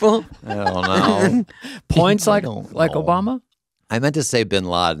 different people? I don't know. Points like don't know. Obama? I meant to say Bin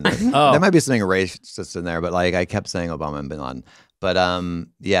Laden. Oh. There might be something racist in there, but like I kept saying Obama and Bin Laden. But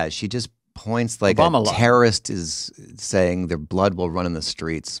yeah, she just points like Obama a law. terrorist is saying their blood will run in the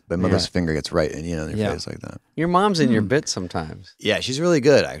streets. My mother's finger gets right in your Yeah. face like that. Your mom's in your bits sometimes. Yeah, she's really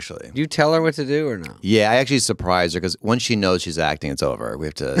good actually. Do you tell her what to do or no? Yeah, I actually surprised her because once she knows she's acting, it's over. We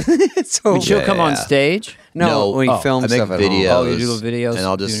have to. It's so She'll Yeah, come on yeah. stage. No, we film I make stuff at videos. home. Oh, you do the videos and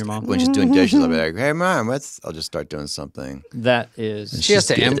I'll to just your mom? when she's doing dishes, I'll be like, "Hey, mom, I'll just start doing something." That is, She has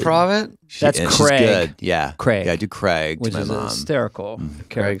to She's good. improv it? That's and Craig. She's good. Yeah, Craig. Yeah, I do Craig which to my is mom. a hysterical Greg's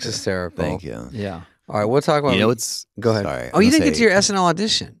character. hysterical. Thank you. Yeah. All right, we'll talk about You know what's? Go ahead. Sorry, Oh, you I'm didn't gonna get to say- your SNL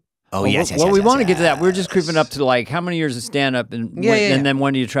audition. Oh yes, Well, we want to get to that. We're just creeping up to like how many years of stand up and Yeah, yeah, and yeah. then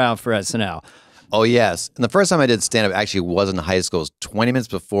when do you try out for SNL? Oh yes. And the first time I did stand up actually was in high school. It was 20 minutes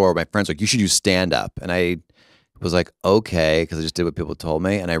before. My friends were like, "You should do stand up," and I was like, "Okay," because I just did what people told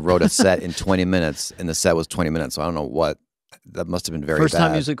me, and I wrote a set in 20 minutes, and the set was 20 minutes. So I don't know what. That must have been very First bad.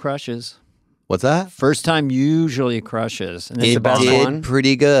 time usually crushes. What's that? First time ually crushes. And it's It the best did one.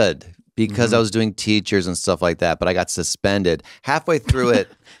 pretty good because I was doing teachers and stuff like that, but I got suspended halfway through it.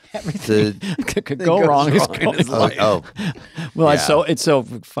 Could go wrong. Is wrong in his going. life. Oh, Well, yeah. it's so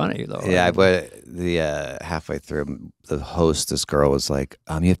funny though. yeah. right? But the halfway through, the host, this girl was like,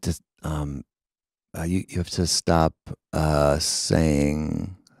 "You have to, you have to stop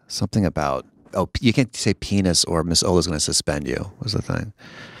saying something about you can't say penis or Miss Ola's going to suspend you." Was the thing.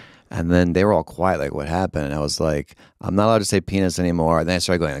 And then they were all quiet, like, what happened? And I was like, I'm not allowed to say penis anymore. And then I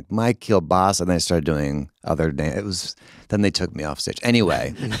started going like, Mike Kielbasa. And then I started doing other names. Then they took me off stage.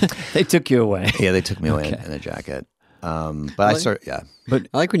 Anyway. They took you away. Yeah, they took me away in a jacket. But I started, yeah. But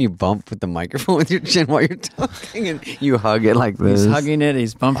I like when you bump with the microphone with your chin while you're talking and you hug it like this. He's hugging it.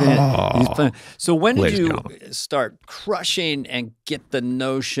 He's bumping it. So when did you start crushing and get the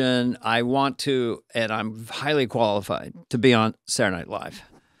notion, I want to, and I'm highly qualified to be on Saturday Night Live?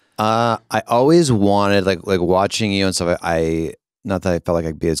 I always wanted, like watching you and stuff, not that I felt like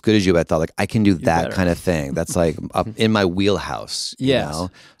I'd be as good as you, but I thought like I can do that kind of thing. That's like up in my wheelhouse. Yes. You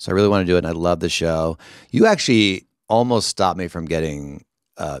know? So I really want to do it, and I love the show. You actually almost stopped me from getting,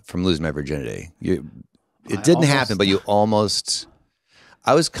 from losing my virginity. It didn't happen, but you almost.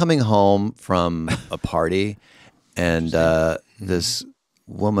 I was coming home from a party, and this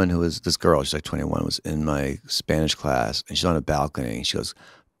woman this girl, she's like 21, was in my Spanish class, and she's on a balcony, and she goes,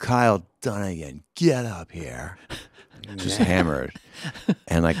 Kyle Dunnigan, get up here. Just hammered.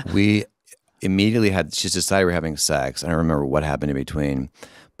 And like we immediately she's decided we're having sex. I don't remember what happened in between.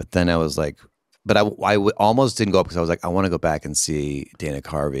 But then I was like, but I almost didn't go up because I was like, I want to go back and see Dana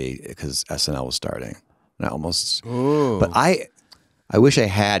Carvey because SNL was starting. And I almost, but I wish I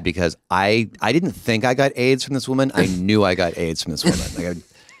had, because I didn't think I got AIDS from this woman. I knew I got AIDS from this woman. Like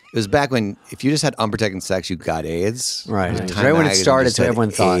it was back when if you just had unprotected sex, you got AIDS. Right. Right when it started, so everyone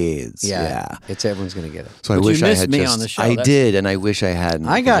thought AIDS. Yeah. Everyone's going to get it. So I wish I had me on the show. I did, and I wish I hadn't.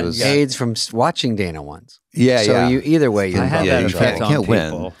 I got AIDS from watching Dana once. Yeah, so you either way, you're you can't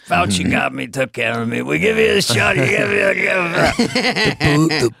win. Fauci got me, took care of me. We give you a shot. You give me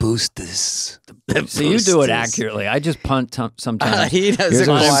the boosters. So you do it accurately. I just punt sometimes. He does it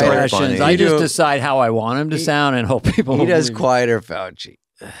expressions. I just decide how I want him to sound and hope people. He does quieter Fauci.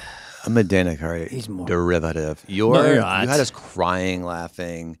 I'm a Dana Carvey derivative. You had us crying,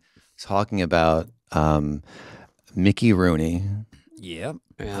 laughing, talking about Mickey Rooney. Yep.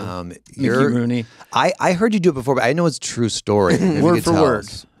 Mickey Rooney. I heard you do it before, but I know it's a true story. Word for word.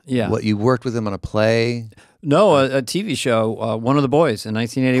 Yeah. What, you worked with him on a play? No, a TV show, One of the Boys in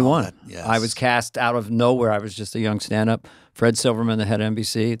 1981. Yes. I was cast out of nowhere. I was just a young stand-up. Fred Silverman, the head of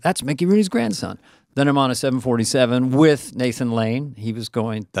NBC. That's Mickey Rooney's grandson. Then I'm on a 747 with Nathan Lane. He was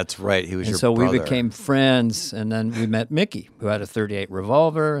going. That's right. He was your brother. brother. We became friends, and then we met Mickey, who had a .38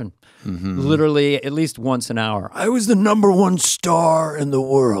 revolver, and literally at least once an hour. I was the #1 star in the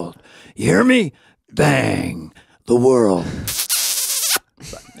world. You hear me? Bang, the world.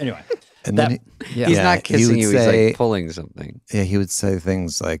 But anyway, and then he's not kissing you. He's like pulling something. Yeah, he would say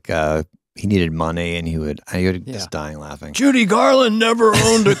things like. He needed money, and he would just dying laughing. Judy Garland never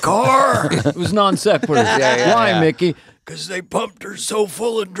owned a car. It was non sequitur. Why, Mickey? Because they pumped her so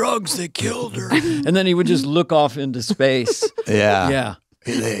full of drugs they killed her. And then he would just look off into space. Yeah.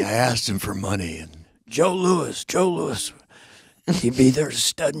 I asked him for money, and Joe Lewis. He'd be there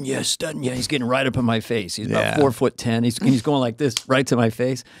studying you. He's getting right up in my face. He's about 4'10". He's going like this right to my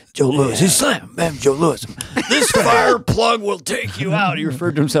face. Joe Lewis. He's slam, man. Joe Lewis. This fire plug will take you out. He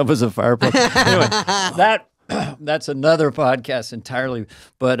referred to himself as a fire plug. Anyway, that's another podcast entirely.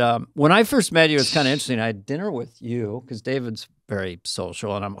 But when I first met you, it's kind of interesting. I had dinner with you because David's very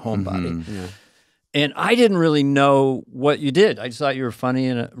social and I'm a homebody. Yeah. And I didn't really know what you did. I just thought you were funny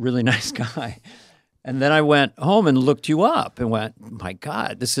and a really nice guy. And then I went home and looked you up and went, my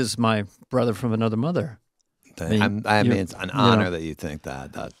God, this is my brother from another mother. I mean, it's an honor that you think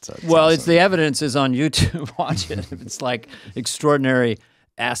that. That's well, awesome. it's the evidence is on YouTube. Watch it. It's like extraordinary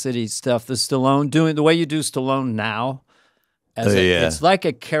acidy stuff. The Stallone doing the way you do Stallone now. It's like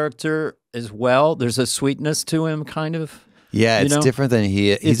a character as well. There's a sweetness to him, kind of. Yeah, it's different than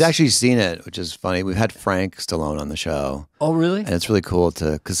he's actually seen it, which is funny. We've had Frank Stallone on the show. Oh, really? And it's really cool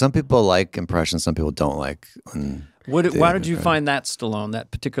because some people like impressions, some people don't like. Why did you find that Stallone,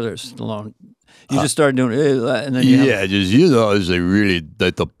 that particular Stallone? You just started doing it, and then it's like really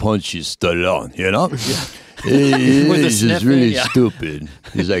like the punchy Stallone, you know? He's just really stupid.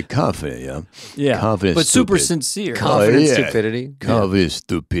 He's like confident, confident, but stupid. Super sincere. Confident stupidity. Confident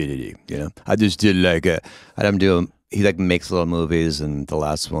stupidity, you know? I just did like I had him do. He like makes little movies, and the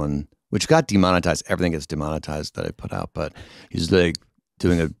last one, which got demonetized, everything gets demonetized that I put out, but he's like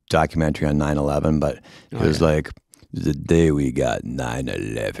doing a documentary on 9/11, but it was like the day we got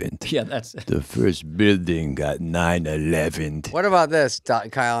 9/11. Yeah, that's the first building got 9/11. What about this?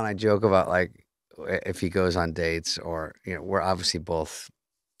 Kyle and I joke about like if he goes on dates, or we're obviously both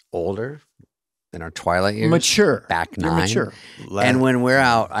older in our twilight years, mature, back 9, mature, and when we're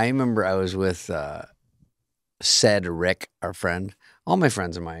out, I remember I was with. Said Rick, our friend, all my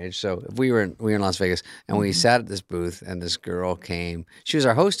friends are my age. So if we were in Las Vegas and we sat at this booth and this girl came, she was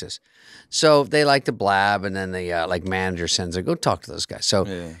our hostess. So they like to blab, and then the like manager sends her, go talk to those guys.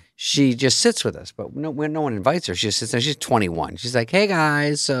 So she just sits with us, but no one invites her. She just sits there. She's 21. She's like, hey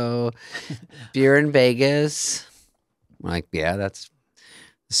guys, so you're in Vegas. I'm like, yeah, that's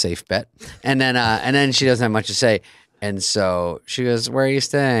a safe bet. And then she doesn't have much to say. And so she goes, where are you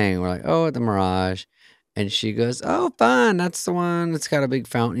staying? We're like, oh, at the Mirage. And she goes, oh, fun. That's the one that's got a big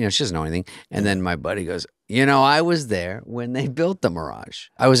fountain. You know, she doesn't know anything. And then my buddy goes, you know, I was there when they built the Mirage.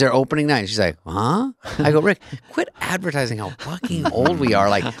 I was there opening night. She's like, huh? I go, Rick, quit advertising how fucking old we are.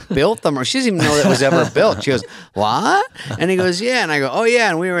 Like, built the Mirage. She doesn't even know that was ever built. She goes, what? And he goes, yeah. And I go, oh, yeah.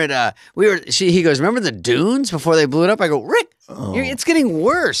 And we were at, he goes, remember the dunes before they blew it up? I go, Rick, it's getting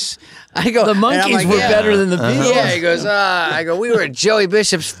worse. I go, the Monkees were better than the Beatles. Yeah, he goes, I go, we were at Joey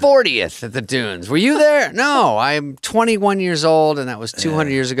Bishop's 40th at the dunes. Were you there? No, I'm 21 years old, and that was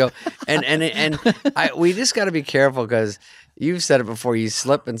 200 years ago. And we just got to be careful because you've said it before. You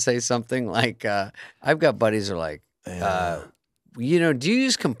slip and say something like, I've got buddies who are like, you know, do you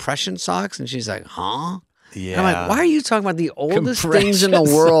use compression socks? And she's like, huh? Yeah. And I'm like, why are you talking about the oldest things in the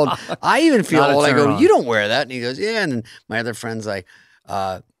world? I even feel old. I go, you don't wear that. And he goes, yeah. And then my other friend's like,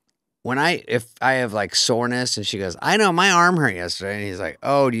 if I have like soreness, and she goes, I know my arm hurt yesterday. And he's like,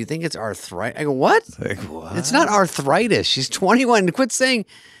 oh, do you think it's arthritis? I go, what? Like, what? It's not arthritis. She's 21. Quit saying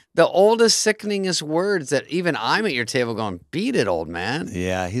the oldest, sickeningest words that even I'm at your table going, beat it, old man.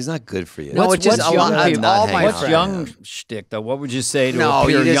 Yeah, he's not good for you. No, it's just what's young shtick, though? What would you say to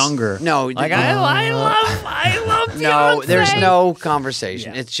appear younger? No. Like, I love No, there's no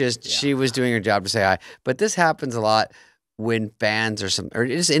conversation. It's just she was doing her job to say hi. But this happens a lot when fans or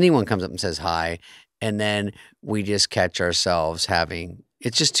just anyone comes up and says hi, and then we just catch ourselves having,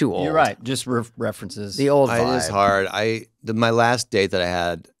 it's just too old. You're right. Just references. The old vibe. It is hard. My last date that I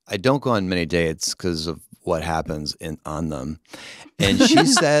had, I don't go on many dates because of what happens on them. And she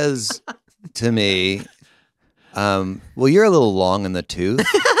says to me, well, you're a little long in the tooth.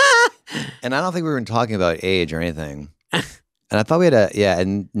 And I don't think we were talking about age or anything. And I thought we had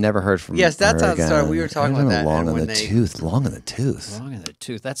and never heard from her. Yes, that's how it started. We were talking about that. Long in the tooth. Long in the tooth. Long in the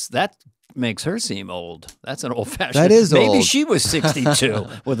tooth. That makes her seem old. That's an old-fashioned. That is old. Maybe she was 62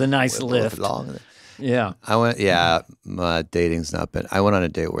 with a nice lift. Yeah. I went, my dating's not been. I went on a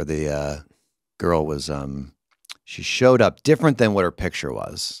date where the girl was, she showed up different than what her picture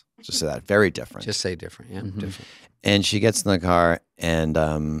was. Just say that. Very different. Just say different. Yeah, different. And she gets in the car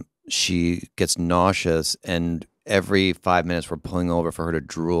and she gets nauseous, and every 5 minutes we're pulling over for her to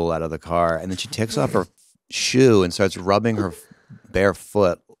drool out of the car. And then she takes off her shoe and starts rubbing her bare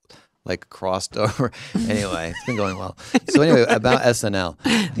foot like crossed over. Anyway, it's been going well. So anyway, about SNL.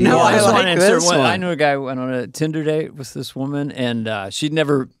 I just want to answer. I knew a guy who went on a Tinder date with this woman, and I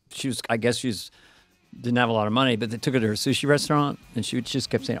guess she's didn't have a lot of money, but they took her to her sushi restaurant, and she just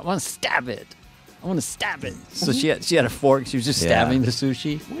kept saying, I want to stab it. I want to stab it. So she had a fork. She was just stabbing the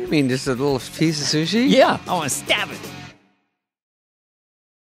sushi. What do you mean, just a little piece of sushi? Yeah, I want to stab it.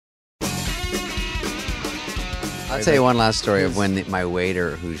 I'll tell you one last story of when my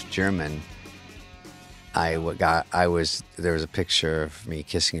waiter, who's German, there was a picture of me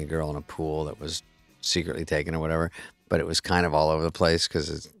kissing a girl in a pool that was secretly taken or whatever, but it was kind of all over the place because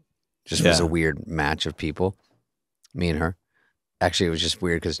it just was a weird match of people, me and her. Actually, it was just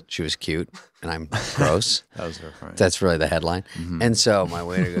weird because she was cute and I'm gross. That was her point. That's really the headline. Mm-hmm. And so my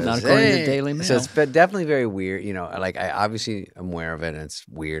waiter goes, not according to Daily Mail. So it's definitely very weird. You know, like I obviously am aware of it and it's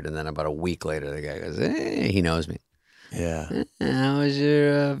weird. And then about a week later, the guy goes, hey, he knows me. Yeah. How was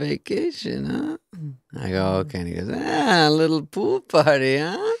your vacation, huh? I go, okay. And he goes, a little pool party,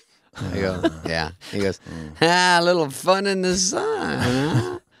 huh? I go, yeah. He goes, a little fun in the sun,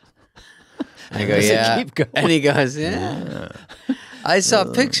 huh? I go, yeah. And he goes, yeah. I saw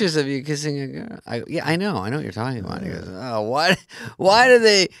pictures of you kissing a girl. I know what you're talking about. He goes, oh, why do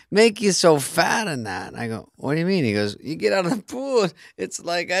they make you so fat in that? And I go, what do you mean? He goes, you get out of the pool. It's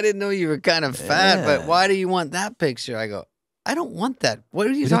like, I didn't know you were kind of fat, but why do you want that picture? I go, I don't want that. What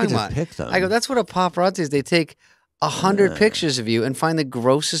are you talking about? Pick them. I go, that's what a paparazzi is. They take 100 pictures of you and find the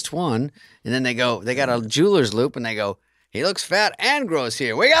grossest one. And then they got a jeweler's loop and they go, he looks fat and gross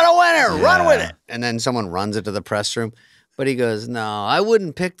here. We got a winner. Run with it. And then someone runs it to the press room. But he goes, no, I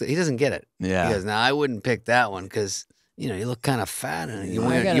wouldn't pick he doesn't get it. Yeah. He goes, no, I wouldn't pick that one because, you look kind of fat and you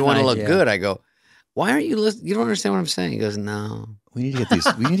want to look good. I go, why aren't you listening? You don't understand what I'm saying. He goes, no. We need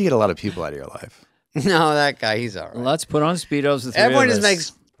to get a lot of people out of your life. No, that guy, he's all right. Let's put on Speedos. Everyone just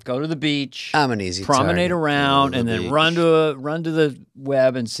makes go to the beach. I'm an easy promenade target. around, and then run to the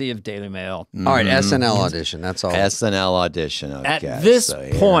web and see if Daily Mail. All right, SNL audition. That's all. SNL audition. Okay. At this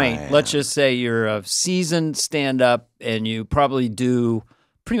point, let's just say you're a seasoned stand-up, and you probably do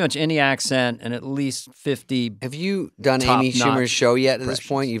pretty much any accent and at least 50. Have you done Amy Schumer's show yet at this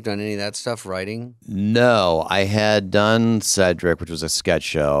point? You've done any of that stuff, writing? No, I had done Cedric, which was a sketch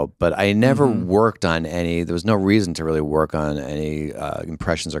show, but I never worked on any. There was no reason to really work on any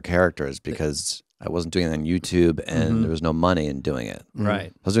impressions or characters because I wasn't doing it on YouTube and there was no money in doing it.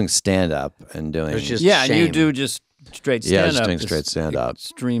 Right. I was doing stand-up and doing... It's just and shame. you do just straight stand-up. Yeah, just doing straight stand-up.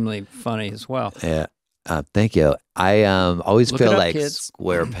 Extremely funny as well. Yeah. Thank you. I always feel like kids.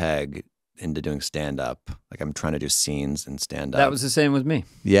 square peg into doing stand-up. Like I'm trying to do scenes in stand-up. That was the same with me.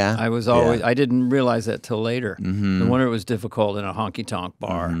 Yeah? I was always, I didn't realize that till later. No wonder it was difficult in a honky-tonk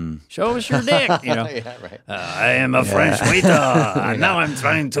bar. Show us your dick, you know. Yeah, right. I am a French waiter. Now I'm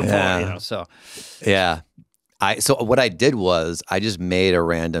trying to, you know, so. Yeah. So what I did was I just made a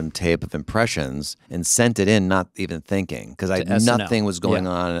random tape of impressions and sent it in, not even thinking, because nothing was going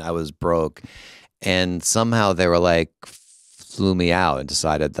on and I was broke. And somehow they were like, flew me out and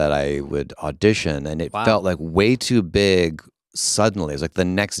decided that I would audition. And it felt like way too big suddenly. It was like the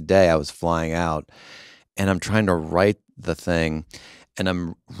next day I was flying out and I'm trying to write the thing and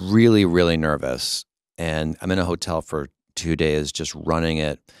I'm really, really nervous. And I'm in a hotel for 2 days just running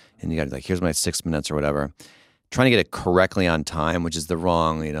it. And you got like, here's my 6 minutes or whatever. Trying to get it correctly on time, which is the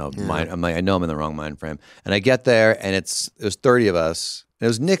wrong, you know, mind. I know I'm in the wrong mind frame. And I get there and it was 30 of us. It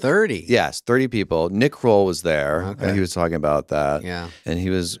was Nick. 30? Yes, 30 people. Nick Kroll was there. Okay. And he was talking about that. Yeah. And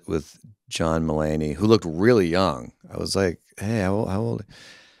he was with John Mulaney, who looked really young. I was like, hey, how old? I was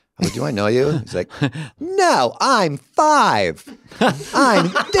like, do I know you? He's like, no, I'm 5.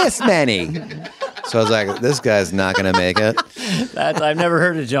 I'm this many. So I was like, this guy's not going to make it. I've never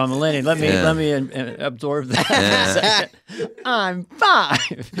heard of John Mulaney. Let me absorb that. I'm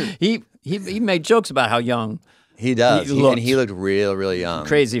 5. He made jokes about how young. He does. He looked real young.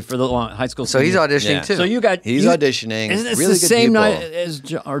 Crazy for the long high school. So he's auditioning too. So he's auditioning. Isn't this really the good same people.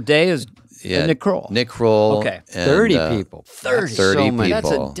 night or day as Nick Kroll? Nick Kroll. Okay. 30 people. 30 so people. That's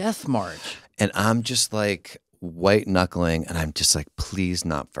a death march. And I'm just like white knuckling, and I'm just like, please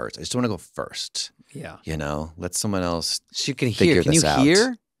not first. I just want to go first. Yeah. You know, let someone else. So you can hear. Can you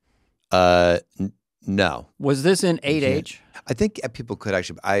hear? No. Was this in 8H? I think people could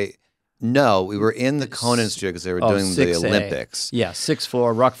actually. No, we were in the Conan studio because they were doing 6A. the Olympics. Yeah, 6th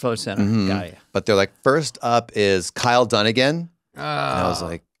floor, Rockefeller Center. Got you. But they're like, first up is Kyle Dunnigan. And I was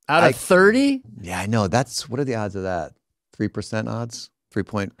like, out of 30? Yeah, I know. What are the odds of that? 3% odds?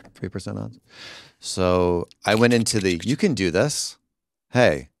 3.3% odds? So I went into you can do this.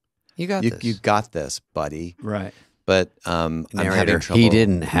 Hey. You got this. You got this, buddy. Right. But I'm Narrator, having trouble. he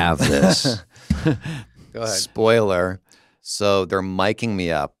didn't have this. Go ahead. Spoiler. So they're miking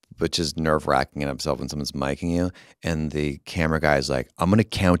me up, which is nerve-wracking in itself when someone's miking you. And the camera guy's like, I'm going to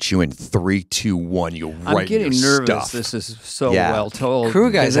count you in 3, 2, 1. You'll write I'm getting your nervous. stuff. This is so well told.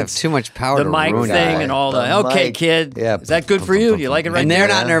 Crew guys have too much power the to mic ruin thing it. and all The that. Okay, mic. kid. Yeah. Is that good for you? Do you like it right And there?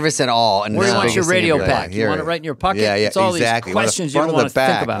 they're not nervous at all. And Where do you the want your biggest thing radio you'd be like, pack? You want it right in your pocket? Yeah, It's all exactly. these questions you don't want to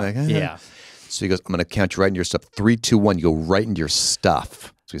think about. Like, Yeah. So he goes, I'm going to count you right into your stuff. 3, 2, 1. You go right into your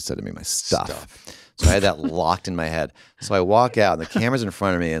stuff. So he said to me, my stuff. So I had that locked in my head. So I walk out, and the camera's in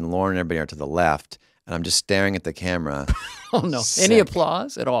front of me, and Lauren and everybody are to the left, and I'm just staring at the camera. Oh, no. Any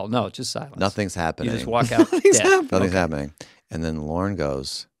applause at all? No, just silence. Nothing's happening. You just walk out. Nothing's happening. And then Lauren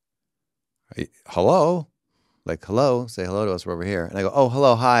goes, hello? Like, hello? Say hello to us. We're over here. And I go, oh,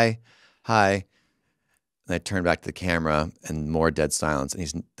 hello. Hi. And I turn back to the camera, and more dead silence.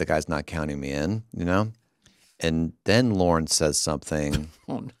 And the guy's not counting me in, you know? And then Lauren says something.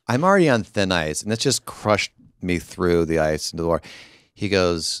 I'm already on thin ice, and it's just crushed me through the ice into the water. He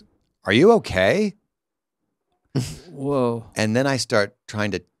goes, are you okay? Whoa. And then I start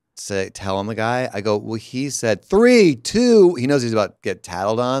trying to tell him the guy. I go, well, he said 3, 2. He knows he's about to get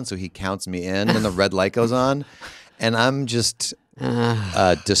tattled on, so he counts me in, and the red light goes on. And I'm just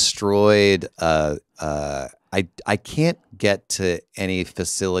destroyed. I can't get to any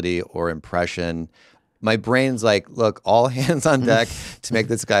facility or impression. My brain's like, look, all hands on deck to make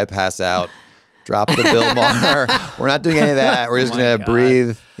this guy pass out. Drop the Bill Maher. We're not doing any of that. We're just going to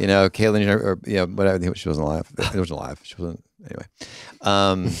breathe. You know, Caitlin, or whatever. She wasn't alive. She wasn't alive. She wasn't. Anyway,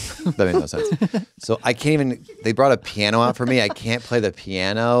 that made no sense. So I can't even. They brought a piano out for me. I can't play the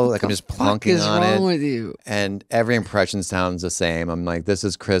piano. Like I'm just plunking on it. What's wrong with you? And every impression sounds the same. I'm like, this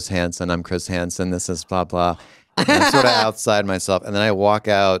is Chris Hansen. I'm Chris Hansen. This is blah blah. And I'm sort of outside myself. And then I walk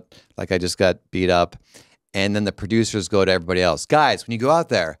out like I just got beat up. And then the producers go to everybody else. Guys, when you go out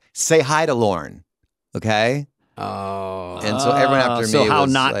there, say hi to Lauren. Okay? Oh. And so everyone after me so how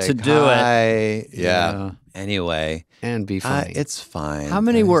was not like, to do hi. it. Yeah. Anyway. And be funny. It's fine. How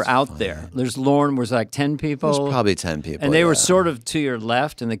many were It's out fine. there? There's Lauren was like 10 people. There's probably 10 people. And they were sort of to your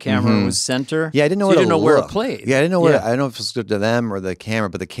left and the camera was center. Yeah, I didn't know, so you didn't know look. where it played. Yeah, I didn't know where I don't know if it was good to them or the camera,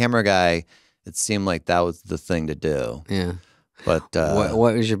 but the camera guy, it seemed like that was the thing to do. Yeah. But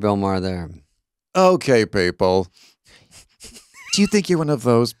what was your Bill Maher there? Okay, people. Do you think you're one of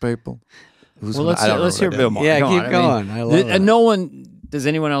those people? Well, let's hear Bill Maher. Yeah, Go keep on. going. I love it. And no one, does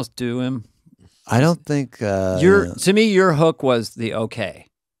anyone else do him? I don't think. To me, your hook was the okay.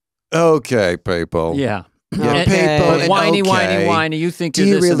 Okay, people. Yeah. Yeah, people. But and whiny, okay. whiny, whiny. You think Do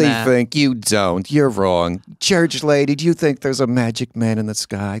you're you this really and that. think you don't? You're wrong. Church lady, do you think there's a magic man in the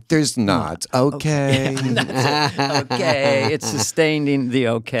sky? There's not. Okay. Okay. It's sustaining the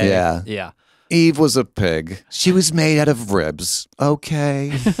okay. Yeah. Yeah. Eve was a pig. She was made out of ribs.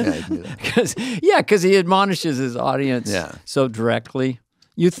 Okay. Because he admonishes his audience so directly.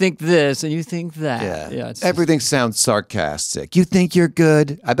 You think this and you think that. Yeah. It's Everything sounds sarcastic. You think you're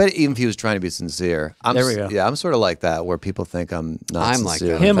good? I bet even if he was trying to be sincere. There we go. Yeah, I'm sort of like that, where people think I'm not I'm like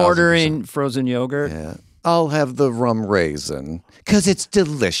sincere. that. him 1000%. ordering frozen yogurt. Yeah. I'll have the rum raisin because it's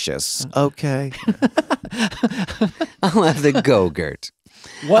delicious. Okay. I'll have the Go-Gurt.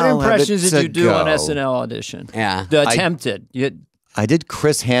 What I'll have impressions it did to you do on go. SNL audition? Yeah. The attempted. I did.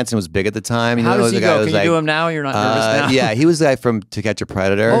 Chris Hansen was big at the time. You How know, does the he guy go? was Can like, you do him now? You're not nervous now? Yeah, he was the guy from To Catch a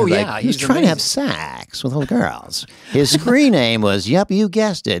Predator. Oh, Like, yeah. He was He's trying to have amazing. sex with little girls. His screen name was, yep, you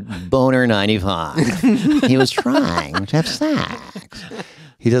guessed it, Boner 95. He was trying to have sex.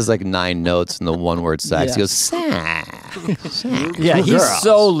 He does like 9 notes in the one word sex. Yeah. He goes, Sex. Yeah, he's Girls.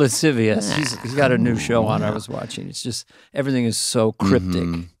 so lascivious. He's got a new show on I was watching. It's just, everything is so cryptic.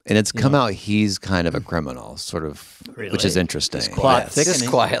 and it's come out he's kind of a criminal, sort of, which is interesting. plot Yes. thickening. Just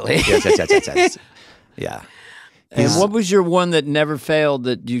quietly. Yes. Yeah. And what was your one that never failed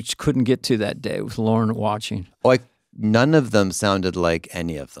that you couldn't get to that day with Lauren watching? None of them sounded like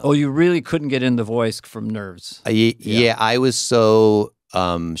any of them. Oh, you really couldn't get in the voice from nerves. Yeah, I was so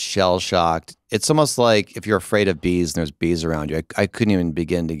shell shocked. It's almost like if you're afraid of bees and there's bees around you. I couldn't even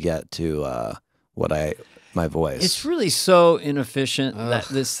begin to get to my voice. It's really so inefficient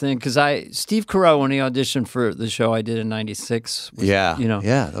this thing because Steve Carell when he auditioned for the show I did in '96. Yeah,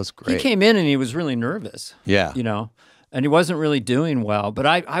 that was great. He came in and he was really nervous. Yeah, and he wasn't really doing well. But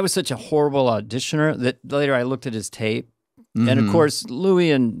I was such a horrible auditioner that later I looked at his tape. And of course,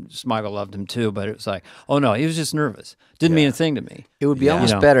 Louis and Smigel loved him too, but it was like, oh no, he was just nervous. Didn't mean a thing to me. It would be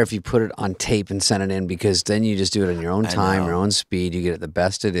almost better if you put it on tape and sent it in because then you just do it on your own time, your own speed. You get it the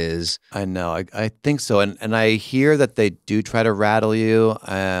best it is. I know. I think so. And I hear that they do try to rattle you.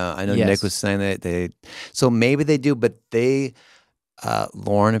 I know Nick was saying that so maybe they do, but they,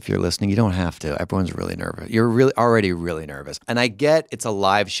 Lauren, if you're listening, you don't have to. Everyone's really nervous. You're already really nervous. And I get it's a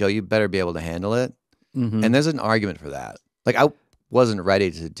live show. You better be able to handle it. And there's an argument for that. Like I wasn't ready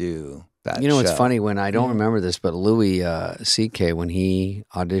to do that. You know what's show. funny? When I don't remember this, but Louis C.K. when he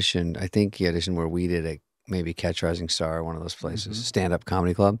auditioned, I think he auditioned where we did maybe Catch Rising Star or one of those places, stand-up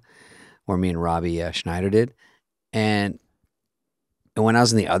comedy club, where me and Robbie Schneider did. And when I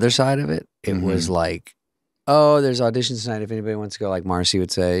was on the other side of it, it was like, oh, there's auditions tonight if anybody wants to go, like Marcy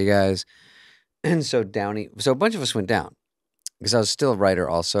would say, you guys. And so a bunch of us went down because I was still a writer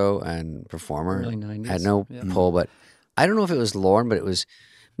also and performer. Early 90s. Had no pull, but I don't know if it was Lauren, but it was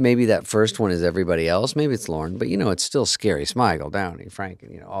maybe that first one is everybody else. Maybe it's Lauren, but it's still scary. Smigel, Downey, Frank,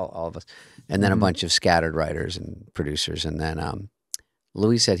 and all of us. And then a bunch of scattered writers and producers. And then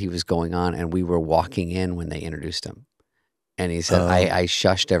Louis said he was going on and we were walking in when they introduced him. And he said, I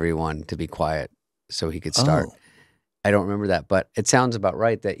shushed everyone to be quiet so he could start. I don't remember that, but it sounds about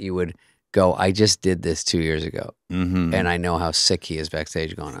right that you would go, I just did this 2 years ago. And I know how sick he is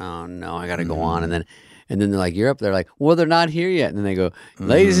backstage going, oh no, I got to go on. And then they're like, you're up there like, well, they're not here yet. And then they go,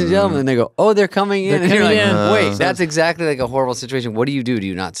 ladies and gentlemen. And they go, oh, they're coming in. And you're like, wait, that's exactly like a horrible situation. What do you do? Do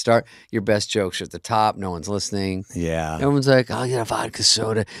you not start? Your best jokes are at the top. No one's listening. Yeah. Everyone's like, I'll get a vodka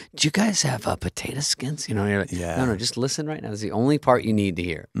soda. Do you guys have potato skins? And you're like, no, just listen right now. It's the only part you need to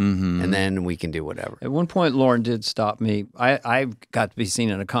hear. And then we can do whatever. At one point, Lauren did stop me. I got to be seen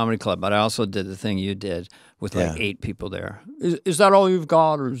in a comedy club, but I also did the thing you did with like 8 people there. Is that all you've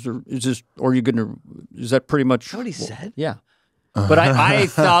got, or is that pretty much? That's what he said? Yeah. But I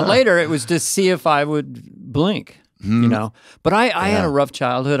thought later it was to see if I would blink, But I had a rough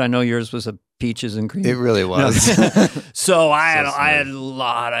childhood. I know yours was a peaches and cream. It really was. So I had a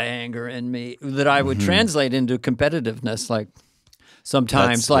lot of anger in me that I would translate into competitiveness. Like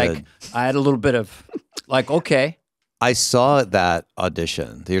sometimes, I had a little bit of Like, okay. I saw that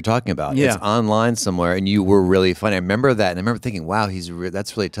audition that you're talking about. Yeah. It's online somewhere, and you were really funny. I remember that, and I remember thinking, "Wow,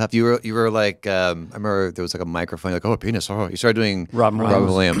 that's really tough." You were like, I remember there was like a microphone, like, "Oh, penis!" Oh, you started doing Robin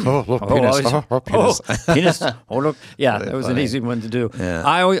Williams. Oh, look, penis! Penis! Penis! Oh, look. Yeah, that was an funny. easy one to do. Yeah.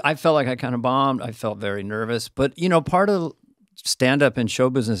 I felt like I kind of bombed. I felt very nervous, but part of stand-up in show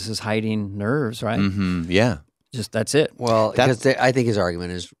business is hiding nerves, right? Mm-hmm. Yeah. Just that's it. Well, because I think his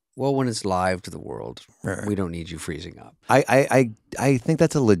argument is, well, when it's live to the world, we don't need you freezing up. I think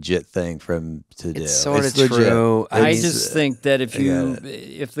that's a legit thing for him to do. It's sort of legit. true. I just think that if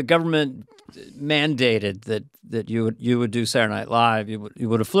the government mandated that you would do Saturday Night Live, you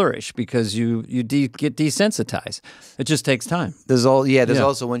would have flourished because you get desensitized. It just takes time. There's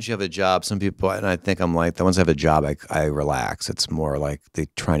also once you have a job, some people, and I think I'm like that. Once I have a job, I relax. It's more like they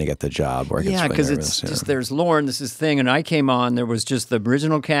trying to get the job. Where Yeah, because it's just there's Lauren. This is thing, and I came on. There was just the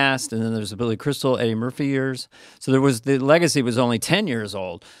original cast, and then there's the Billy Crystal, Eddie Murphy years. So the legacy was only 10 years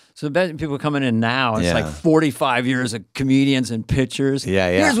old. So people coming in now, it's like 45 years of comedians and pitchers. Yeah.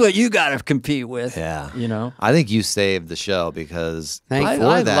 Here's what you got to compete with. Yeah. I think you saved the show because Thank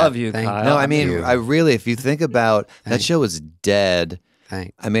before I that, love you, Kyle. No, I mean, I really, if you think about that show was dead.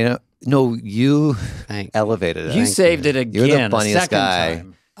 Thank I mean, no, you Thank elevated it. You saved it again. You're the funniest guy.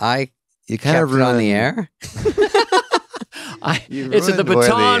 I You kind of kept it on the air. It's at the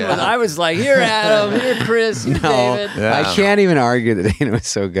baton. I was like, here, Adam, here, Chris, here, David. Yeah. I can't even argue that Dana was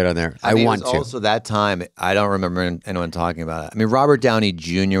so good on there. I mean, want it was to. Also, that time, I don't remember anyone talking about it. I mean, Robert Downey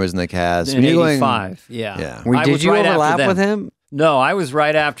Jr. was in the cast. In When you're 85, yeah. Did you right overlap after with him? No, I was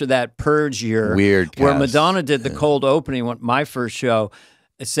right after that Purge year. Weird where cast. Madonna did the cold opening, my first show,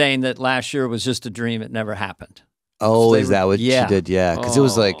 saying that last year was just a dream. It never happened. Oh, So is that what she did? Yeah, because it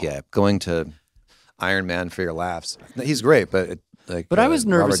was like, Oh. going to Iron Man for your laughs. He's great, but But I was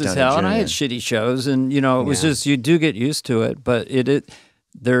nervous Robert as Downey hell, and I Jr. had shitty shows, and it was just you do get used to it, but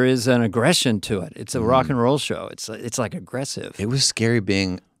there is an aggression to it. It's a rock and roll show. It's like aggressive. It was scary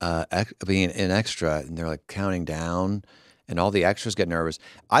being an extra, and they're like counting down, and all the extras get nervous.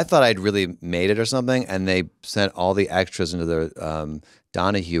 I thought I'd really made it or something, and they sent all the extras into the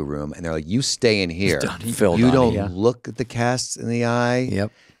Donahue room, and they're like, "You stay in here. Phil You Donahue. don't look at the cast in the eye.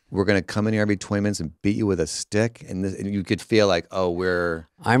 Yep. We're gonna come in here every 20 minutes and beat you with a stick." And you could feel like, oh, we're.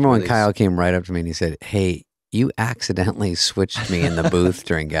 I remember when really Kyle came right up to me and he said, "Hey, you accidentally switched me in the booth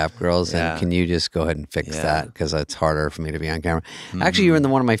during Gap Girls, and can you just go ahead and fix that because it's harder for me to be on camera." Actually, you were in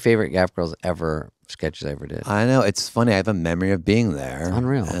one of my favorite Gap Girls sketches I ever did. I know, it's funny. I have a memory of being there. It's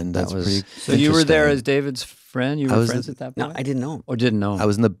unreal. And That that's was- pretty. So you were there interesting. as David's friend? You were friends at that point? No, I didn't know him. Or didn't know him? I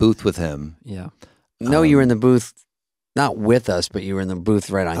was in the booth with him. Yeah. No, you were in the booth, not with us, but you were in the booth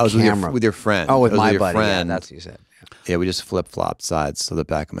right on I was camera. with your friend. Oh, with I was my your buddy. friend. Yeah, that's what you said. Yeah, we just flip-flopped sides to the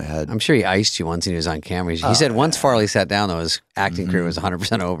back of my head. I'm sure he iced you once and he was on camera. He said once Farley sat down, though, his acting career was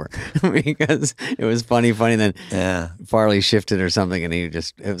 100% over because it was funny. Then Farley shifted or something and it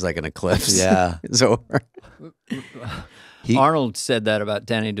was like an eclipse. Yeah. It's over. Arnold said that about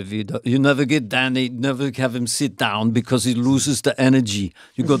Danny DeVito. You never get Danny, never have him sit down because he loses the energy.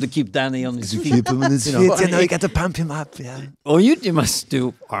 You got to keep Danny on his feet. Keep him in his feet. You got to pump him up. Yeah. Oh, you must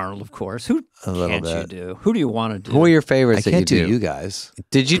do Arnold, of course. Who A little can't bit. you do? Who do you want to do? Who are your I favorites that can't you do do? you guys.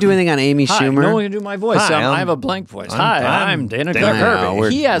 Did you do anything on Amy Hi, Schumer? no one can do my voice. Hi, I have a blank voice. I'm I'm Dana Dana Carvey.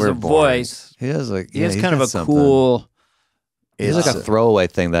 Carvey. He has We're a boring. voice. He has like He has he's kind of got a something. cool He's like a throwaway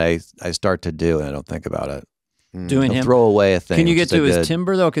thing that I start to do and I don't think about it. doing He'll him. throw away a thing. Can you which get to is a his good-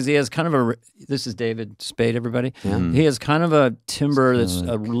 timbre though? Because he has kind of a. This is David Spade. Everybody. He has kind of a timbre that's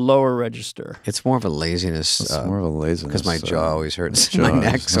a lower register. It's more of a laziness. It's more of a laziness. because my jaw always hurts jaw my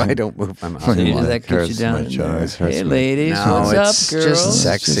neck, is so I right. don't move my mouth. My Does neck that get you hurts, down? my in jaw there? always hurts Hey, me. ladies, No, what's it's up, girls? just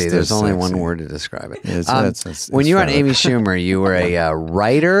sexy. It's There's just only sexy. one word to describe it. It's when you were on valid. Amy Schumer, you were a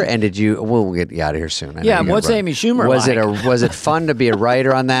writer, and did you? We'll get you out of here soon. I know Yeah, you gotta what's run. Amy Schumer Was like? was it fun to be a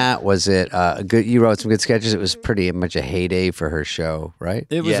writer on that? Was it a good? You wrote some good sketches. It was pretty much a heyday for her show, right?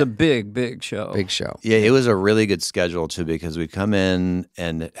 It was Yeah. a big show. Big show. Yeah, it was a really good schedule too because we'd come in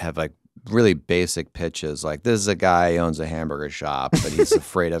and have like really basic pitches. Like this is a guy who owns a hamburger shop, but he's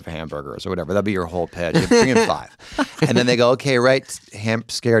afraid of hamburgers or whatever. That'd be your whole pitch. You bring in 5. And then they go, okay, right,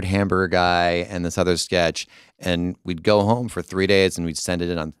 scared hamburger guy and this other sketch. and we'd go home for 3 days and we'd send it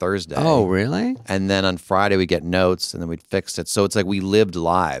in on Thursday. Oh, really? And then on Friday we'd get notes and then we'd fix it. So it's like we lived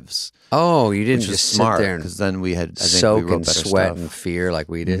lives. Oh, you didn't Which just is smart, sit there and because then we had, I think soak we wrote and better sweat stuff. and fear like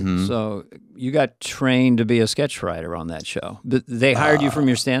we did. So you got trained to be a sketch writer on that show. But they hired you from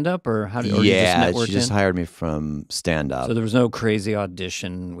your stand-up, or how did? Or you just networked she just in? hired me from stand-up. So there was no crazy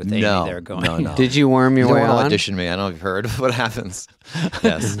audition with Amy there going. No. Did you worm your You way don't want to on? audition me. I don't know if you've heard what happens.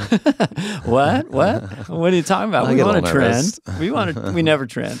 Yes. What? What are you talking about? I We get a want to little trend. nervous. We never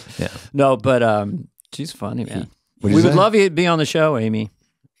trend. Yeah. No, but she's funny, man. What'd We you would say? love you to be on the show, Amy.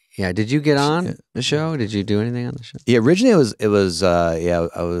 Yeah. Did you get on the show? Did you do anything on the show? Yeah, originally I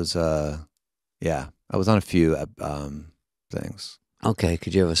was on a few things. Okay.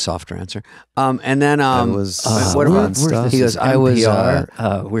 Could you have a softer answer? And then I was what on about stuff. He goes, I was.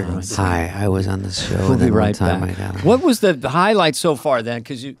 We're going to Hi, I was on the show. We'll and be then one right time back. I got on. What was the highlight so far then?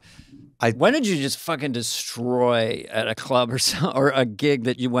 Because when did you just fucking destroy at a club or a gig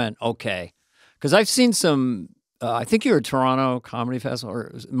that you went, okay? Because I've seen some, I think you were at Toronto Comedy Festival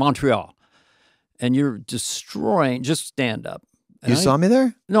or Montreal, and you're destroying just stand up. You saw me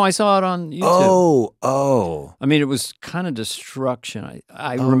there? No, I saw it on YouTube. Oh. I mean, it was kind of destruction.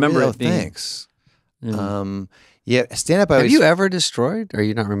 I Oh, remember really? it being. Thanks. Yeah. Yeah, stand up. Have you ever destroyed? Or are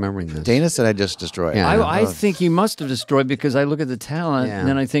you not remembering this? Dana said I just destroyed. Yeah. I think you must have destroyed because I look at the talent Yeah. and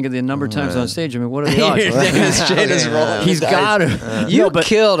then I think of the number of times on stage. I mean, what are the odds? Dana's rolling He's the got dice. to. You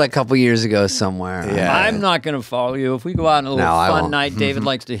killed a couple years ago somewhere. Yeah. I'm not going to follow you. If we go out on a little No, I fun won't. night, David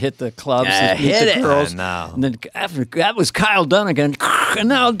likes to hit the clubs, Yeah, and meet hit the it. girls. No. And then after that was Kyle Dunnigan, and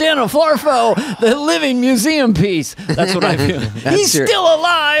now Dana Farfo, the living museum piece. That's what I feel. He's your- still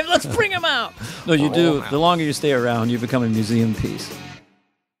alive. Let's bring him out. No, you do. The longer you stay around, you become a museum piece.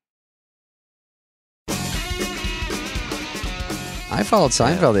 I followed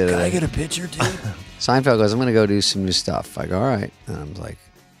Seinfeld the other day. a picture, dude? Seinfeld goes, I'm going to go do some new stuff. I go, all right. And I'm like,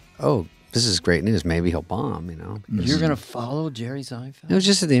 oh, this is great news. Maybe he'll bomb, you know. You're going to follow Jerry Seinfeld? It was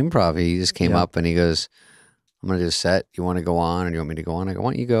just at the Improv. He just came Yeah. up and he goes, I'm going to do a set. You want to go on or do you want me to go on? I go,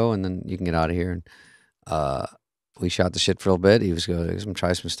 why don't you go and then you can get out of here. And we shot the shit for a little bit. He was going to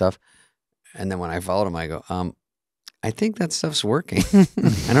try some stuff. And then when I followed him, I go, I think that stuff's working.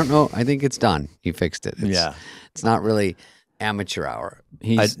 I don't know. I think it's done. You fixed it. It's not really amateur hour.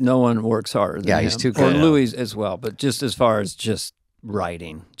 No one works harder than him. He's too Or good. Louis as well, but just as far as just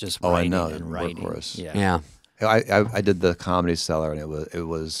writing, I writing know. and writing. Workhorse. Yeah. Yeah. I did the Comedy Cellar, and it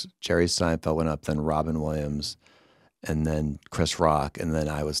was Jerry Seinfeld went up, then Robin Williams, and then Chris Rock, and then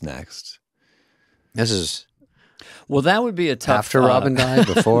I was next. This is Well, that would be a tough after Robin died,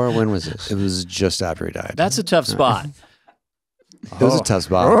 before? When was this? It was just after he died. That's a tough spot. It was a tough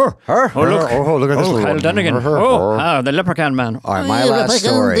spot. Oh, look. look at this Kyle Dunnigan. The leprechaun man. All right, my last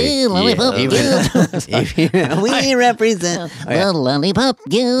story. Lollipop we represent. The lollipop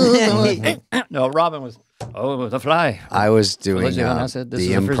you. No, Robin was, the fly. I was doing Felicity Van Ness said, "This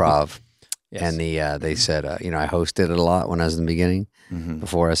the is a Frisbee." Improv, Yes. and they said, I hosted it a lot when I was in the beginning,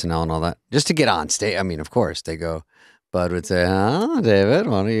 before SNL and all that, just to get on stage. I mean, of course, they go. Bud would say, David,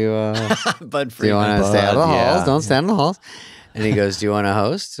 why don't you, Bud do you want Friedman. to stay out of the halls? yeah. Don't stand in the halls. And he goes, do you want to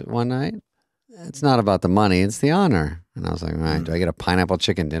host one night? It's not about the money, it's the honor. And I was like, all right, do I get a pineapple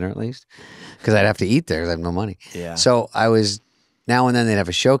chicken dinner at least? Because I'd have to eat there because I have no money. Yeah. So I was, now and then they'd have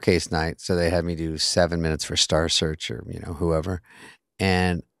a showcase night. So they had me do 7 minutes for Star Search or, whoever.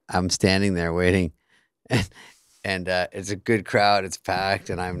 And I'm standing there waiting. And it's a good crowd. It's packed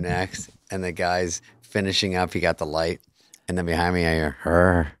and I'm next. And the guy's finishing up. He got the light. And then behind me, I hear,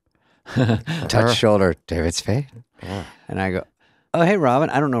 her. Touch shoulder, David Spade. Yeah. And I go, oh, hey, Robin.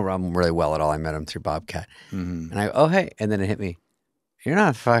 I don't know Robin really well at all. I met him through Bobcat. And I go, oh, hey. And then it hit me. You're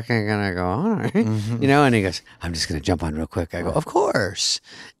not fucking going to go on, right? And he goes, I'm just going to jump on real quick. I go, of course.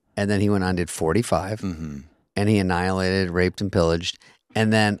 And then he went on, did 45. And he annihilated, raped, and pillaged.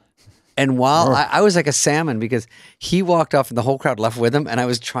 And while I was like a salmon because he walked off and the whole crowd left with him. And I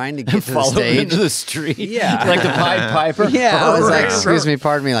was trying to get to the Follow him stage. into the street. Yeah. Like the Pied Piper. Yeah, I was like, excuse me,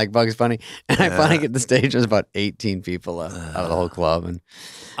 pardon me, like Bugs Bunny. And I finally get to the stage. There's about 18 people out of the whole club.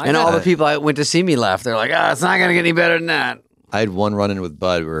 And all the people I went to see me left. They're like, it's not going to get any better than that. I had one run-in with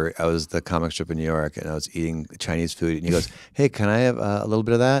Bud where I was at the comic strip in New York and I was eating Chinese food. And he goes, hey, can I have a little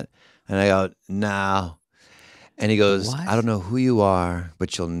bit of that? And I go, no. And he goes, What? I don't know who you are,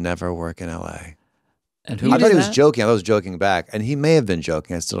 but you'll never work in L.A. And who I thought he was that? joking. I thought he was joking back. And he may have been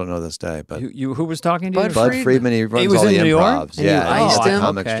joking. I still don't know this day. But Who was talking to you? Bud Bud Friedman, he runs was all in the New York? improvs. And you Yeah, iced he's the him?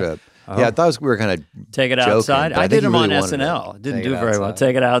 comic Okay. strip. Yeah, I thought we were kind of Take It joking, Outside. but I think did he him really on wanted SNL. It didn't Take do It very well. Outside.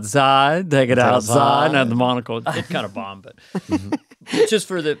 Take It Outside. Take It Outside. And had the monocle. It kind of bombed, but just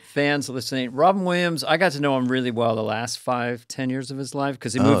for the fans listening, Robin Williams, I got to know him really well the last 5-10 years of his life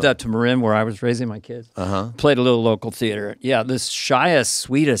because he moved up to Marin where I was raising my kids. Played a little local theater. Yeah, this shyest,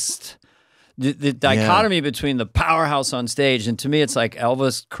 sweetest. The dichotomy between the powerhouse on stage, and to me, it's like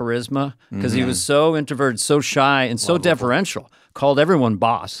Elvis charisma because he was so introverted, so shy, and so deferential. Called everyone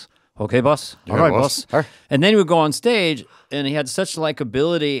boss. Okay, boss. All right, boss. And then he would go on stage, and he had such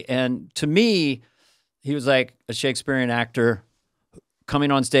likability. And to me, he was like a Shakespearean actor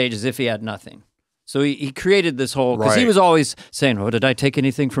coming on stage as if he had nothing. So he created this whole, because he was always saying, "Oh, did I take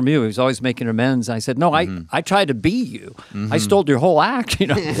anything from you?" He was always making amends. I said, "No, I tried to be you. I stole your whole act." You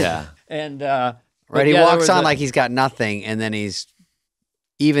know. Yeah. And he walks on like he's got nothing, and then he's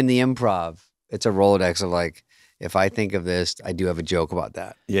even the improv. It's a Rolodex of like, if I think of this, I do have a joke about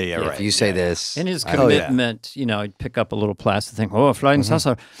that. Yeah, right. If you say this, and his commitment, you know, he'd pick up a little plastic thing. Oh, flying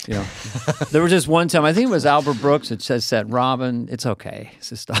saucer. You know, there was just one time. I think it was Albert Brooks that said, "Robin, it's okay."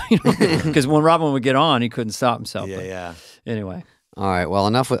 Because when Robin would get on, he couldn't stop himself. Yeah. Anyway. all right. Well,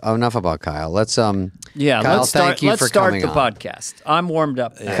 enough about Kyle. Let's Kyle, let's start. thank you Let's for start coming the on. podcast. I'm warmed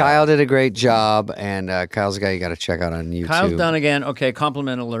up. Kyle did a great job, and Kyle's a guy you got to check out on YouTube. Kyle Dunnigan. Okay,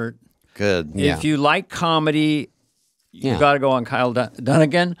 compliment alert. Good. Yeah. If you like comedy, you got to go on Kyle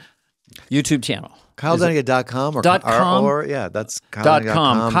Dunnigan YouTube channel. KyleDunnigan.com or .com? or yeah, that's .com.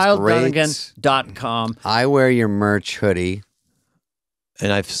 KyleDunnigan.com. KyleDunnigan.com. I wear your merch hoodie.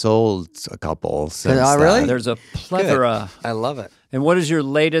 And I've sold a couple since. Oh, really? then. There's a plethora. I love it. And what is your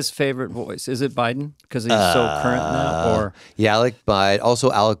latest favorite voice? Is it Biden? Because he's so current now? Or Yeah, Alec Baldwin.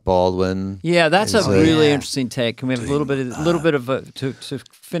 Also Alec Baldwin. yeah, that's a really Yeah. interesting take. Can we have a little bit of a, to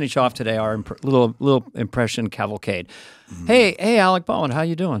finish off today our little impression cavalcade? Hey, Alec Baldwin, how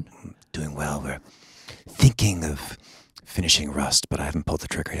you doing? Doing well. We're thinking of finishing Rust, but I haven't pulled the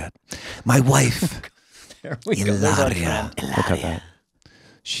trigger yet. My wife, There we go. There's our Ilaria,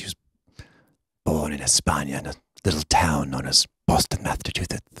 she was born in España, in a little town known as Boston,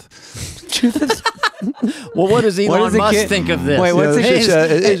 Massachusetts. Well, what does Elon does the Musk kid- think of this? Wait, what's the kid?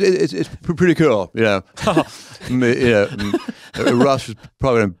 It's pretty cool. You know, Rush is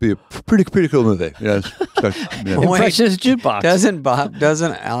probably going to be a pretty cool movie. You know, Impressionist jukebox.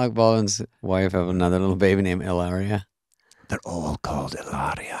 Doesn't Alec Baldwin's wife have another little baby named Ilaria? They're all called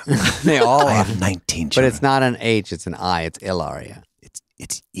Ilaria. They all I are. have 19 But children. it's not an H, it's an I. It's Ilaria.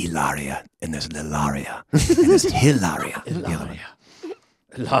 It's Ilaria, and there's Lilaria, and there's Hilaria.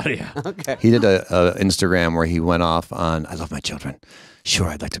 Ladia. Okay. he did a Instagram where he went off on. I love my children. Sure,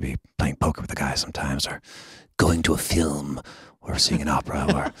 I'd like to be playing poker with the guys sometimes, or going to a film, or seeing an opera,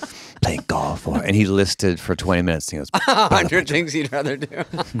 or playing golf, or And he listed for 20 minutes. He goes, 100 things he'd rather do.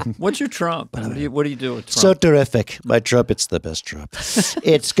 What's your Trump? What do you do with Trump? So terrific. My Trump, it's the best Trump.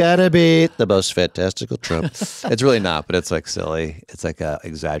 It's gotta be the most fantastical Trump. it's really not, but it's like silly. It's like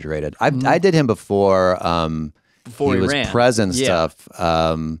exaggerated. I did him before. Before he was ran. present Yeah. stuff.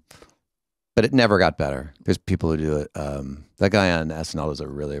 But it never got better. There's people who do it. That guy on SNL does it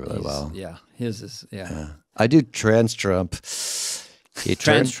really well. Yeah, his is I do Trans Trump.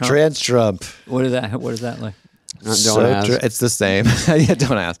 Trans Trump. Trans Trump. What is that like? Don't ask. It's the same. Yeah,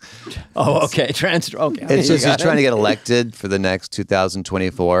 don't ask. Oh, okay, trans. Okay, It's just he's trying to get elected for the next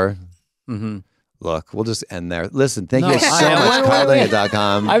 2024. Mm-hmm. Look, we'll just end there. Listen, thank No, you so I- much, wait.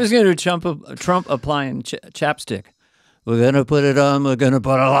 KyleDunnigan.com. I was going to do Trump applying chapstick. We're going to put it on. We're going to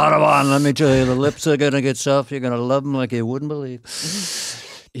put a lot of on. Let me tell you, the lips are going to get soft. You're going to love them like you wouldn't believe.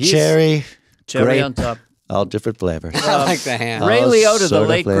 Cherry. Cherry grape, on top. All different flavors. I like the hand. Ray Liotta, the sort of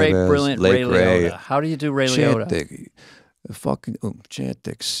late, great, flavors. brilliant Late, Ray great. Liotta. How do you do Ray Liotta? Chantix. Fucking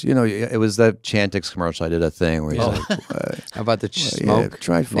Chantix. You know, it was that Chantix commercial. I did a thing where he's like, How about the yeah, smoke?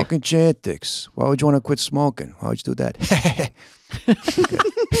 try fucking Chantix. Why would you want to quit smoking? Why would you do that?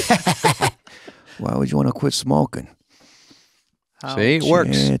 Why would you want to quit smoking? See, it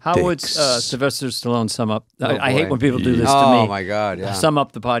works. How would Chantix. Sylvester Stallone sum up? Oh, I hate boy. when people do this to Oh me. my God, yeah. Sum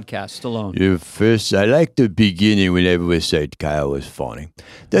up the podcast, Stallone. Yeah, first, I liked the beginning when everyone said Kyle was funny.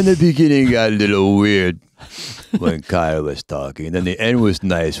 Then the beginning got a little weird when Kyle was talking. And then the end was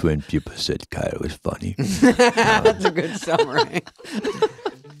nice when people said Kyle was funny. That's a good summary.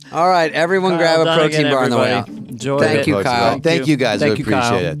 All right, everyone grab a Kyle protein Dunnigan, bar on the way out. everybody. Enjoy Thank it. you, Kyle. Thank you, guys. Thank I you, appreciate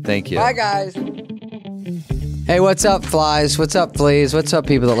Kyle. it. Thank you. Bye, guys. Hey, what's up, flies? What's up, fleas? What's up,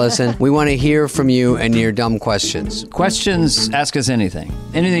 people that listen? We want to hear from you and your dumb questions. Questions, ask us anything.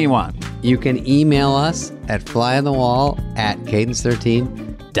 Anything you want. You can email us at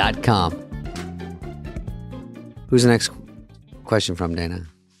flyonthewall@cadence13.com. Who's the next question from, Dana?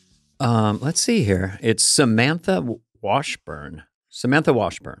 Let's see here. It's Samantha Washburn. Samantha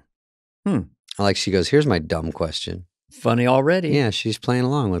Washburn. I like she goes, here's my dumb question. Funny already. Yeah, she's playing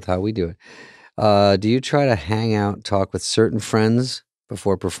along with how we do it. Do you try to hang out, talk with certain friends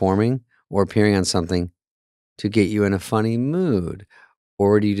before performing or appearing on something to get you in a funny mood?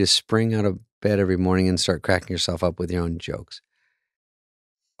 Or do you just spring out of bed every morning and start cracking yourself up with your own jokes?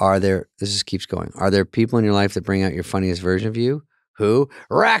 This just keeps going. Are there people in your life that bring out your funniest version of you? Who?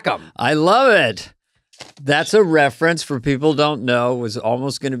 Rack 'em. I love it. That's a reference for people who don't know. It was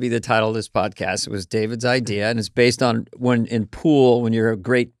almost going to be the title of this podcast. It was David's idea, and it's based on when you're a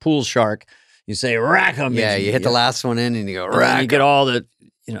great pool shark, you say rack 'em. Yeah, you hit the last one in and you go rack 'em. You get all the,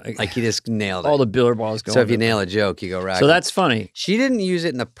 like you just nailed it. All the billiard balls going. So if you nail a joke, you go rack 'em. So that's funny. She didn't use it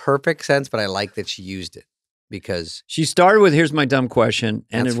in the perfect sense, but I like that she used it because she started with here's my dumb question,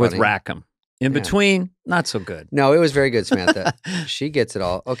 ended with rack 'em. In between, not so good. No, it was very good, Samantha. She gets it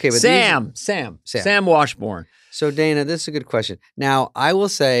all. Okay, but Sam Washburn. So Dana, this is a good question. Now, I will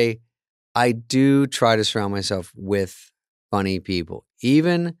say I do try to surround myself with funny people.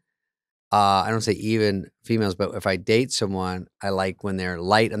 Even, I don't say even females, but if I date someone, I like when they're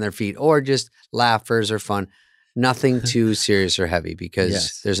light on their feet or just laughers or fun. Nothing too serious or heavy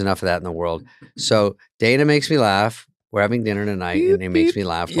because there's enough of that in the world. So Dana makes me laugh. We're having dinner tonight, and it makes me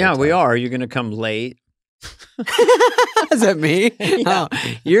laugh. Yeah, we are. You're going to come late. Is that me? Yeah. Oh,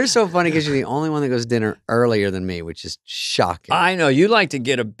 you're so funny because you're the only one that goes to dinner earlier than me, which is shocking. I know. You like to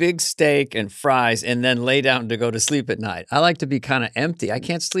get a big steak and fries and then lay down to go to sleep at night. I like to be kind of empty. I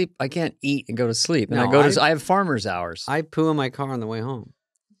can't sleep. I can't eat and go to sleep. And I have farmer's hours. I poo in my car on the way home.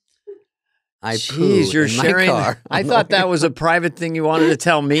 You're sharing. My car. I thought that was a private thing you wanted to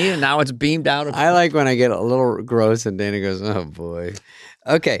tell me, and now it's beamed out. I like when I get a little gross, and Dana goes, "Oh boy."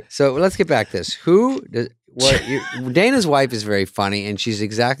 Okay, so let's get back to this. Dana's wife is very funny, and she's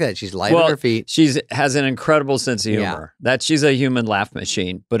exactly that. She's light on her feet. She has an incredible sense of humor. That she's a human laugh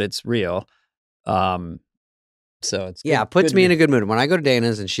machine, but it's real. So it's puts me in a good mood. When I go to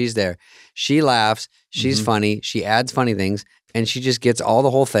Dana's and she's there, she laughs. She's funny. She adds funny things, and she just gets all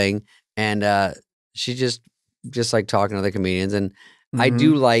the whole thing. And she just like talking to other comedians. And I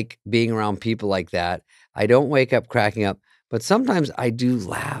do like being around people like that. I don't wake up cracking up, but sometimes I do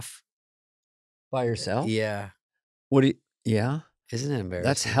laugh. By yourself? Yeah. Yeah? Isn't it embarrassing?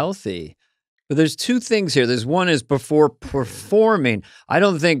 That's healthy. But there's two things here. There's one is before performing. I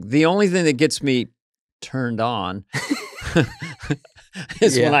don't think the only thing that gets me turned on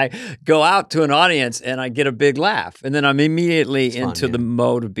is when I go out to an audience and I get a big laugh. And then I'm immediately into the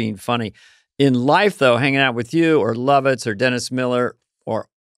mode of being funny. In life, though, hanging out with you or Lovitz or Dennis Miller or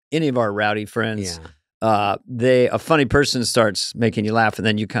any of our rowdy friends, a funny person starts making you laugh and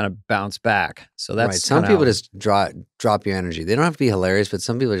then you kind of bounce back. So that's right. Some people just drop your energy. They don't have to be hilarious, but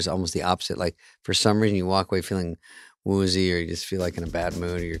some people are just almost the opposite. Like for some reason you walk away feeling woozy or you just feel like in a bad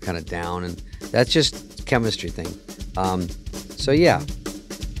mood or you're kind of down, and that's just chemistry thing. So yeah.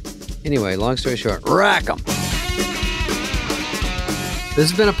 Anyway, long story short, rack 'em. This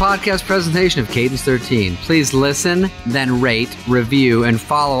has been a podcast presentation of Cadence 13. Please listen, then rate, review, and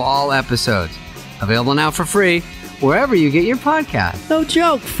follow all episodes. Available now for free wherever you get your podcast. No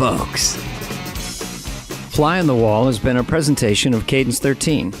joke, folks. Fly on the Wall has been a presentation of Cadence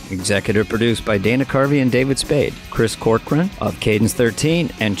 13, executive produced by Dana Carvey and David Spade, Chris Corcoran of Cadence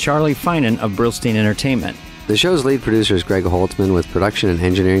 13, and Charlie Finan of Brillstein Entertainment. The show's lead producer is Greg Holtzman with production and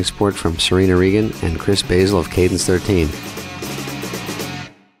engineering support from Serena Regan and Chris Basil of Cadence 13.